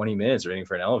like 20 minutes waiting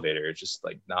for an elevator. It's just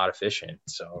like not efficient.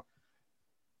 So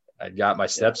I got my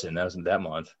steps in. That was that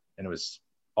month, and it was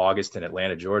August in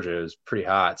Atlanta, Georgia. It was pretty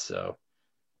hot. So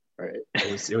right.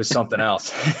 It was something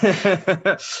else.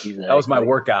 Exactly. That was my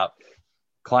workout.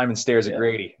 Climbing stairs at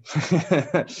Grady.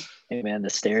 Hey man, the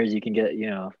stairs, you can get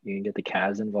the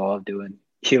calves involved, doing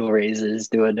heel raises,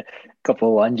 doing a couple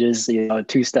of lunges,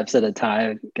 2 steps at a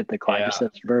time, get the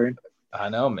quadriceps burn. I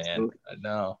know, man. I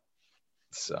know.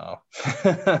 So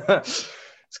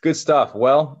it's good stuff.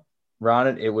 Well,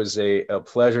 Ron, it was a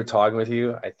pleasure talking with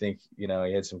you. I think, you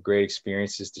had some great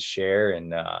experiences to share.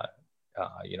 And, I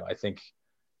think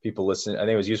people listen. I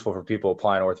think it was useful for people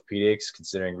applying orthopedics,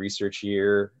 considering research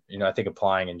year, I think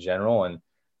applying in general, and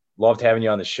loved having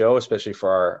you on the show, especially for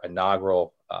our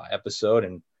inaugural episode.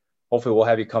 And hopefully we'll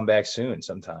have you come back soon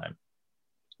sometime.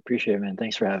 Appreciate it, man.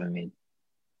 Thanks for having me.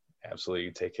 Absolutely.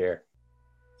 Take care.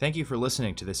 Thank you for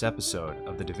listening to this episode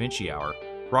of the Da Vinci Hour,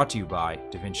 brought to you by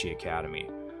Da Vinci Academy.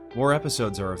 More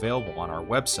episodes are available on our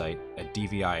website at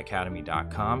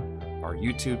dviacademy.com, our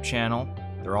YouTube channel.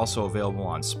 They're also available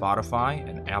on Spotify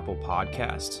and Apple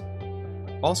Podcasts.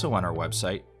 Also on our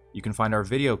website, you can find our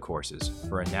video courses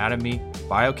for anatomy,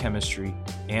 biochemistry,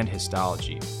 and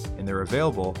histology, and they're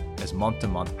available as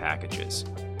month-to-month packages.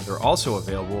 They're also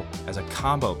available as a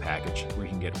combo package where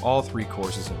you can get all 3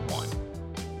 courses in one.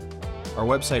 Our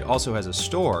website also has a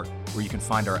store where you can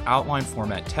find our outline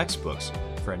format textbooks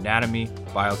for anatomy,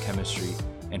 biochemistry,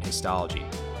 and histology.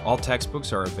 All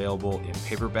textbooks are available in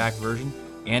paperback version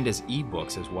and as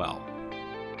ebooks as well.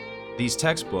 These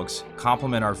textbooks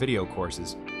complement our video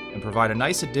courses and provide a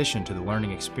nice addition to the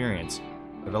learning experience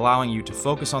of allowing you to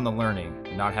focus on the learning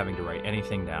and not having to write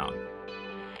anything down.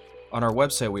 On our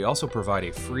website, we also provide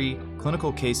a free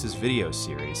clinical cases video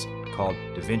series called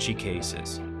Da Vinci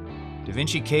Cases. Da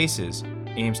Vinci Cases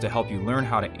aims to help you learn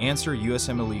how to answer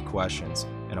USMLE questions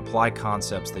and apply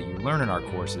concepts that you learn in our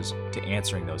courses to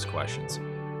answering those questions.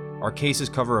 Our cases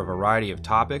cover a variety of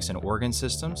topics and organ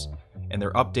systems, and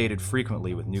they're updated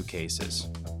frequently with new cases.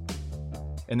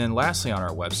 And then lastly, on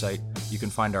our website, you can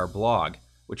find our blog,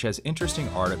 which has interesting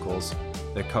articles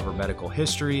that cover medical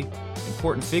history,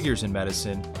 important figures in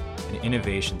medicine, and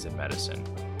innovations in medicine.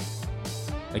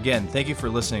 Again, thank you for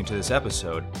listening to this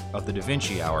episode of the Da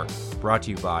Vinci Hour, brought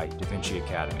to you by Da Vinci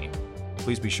Academy.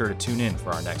 Please be sure to tune in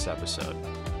for our next episode.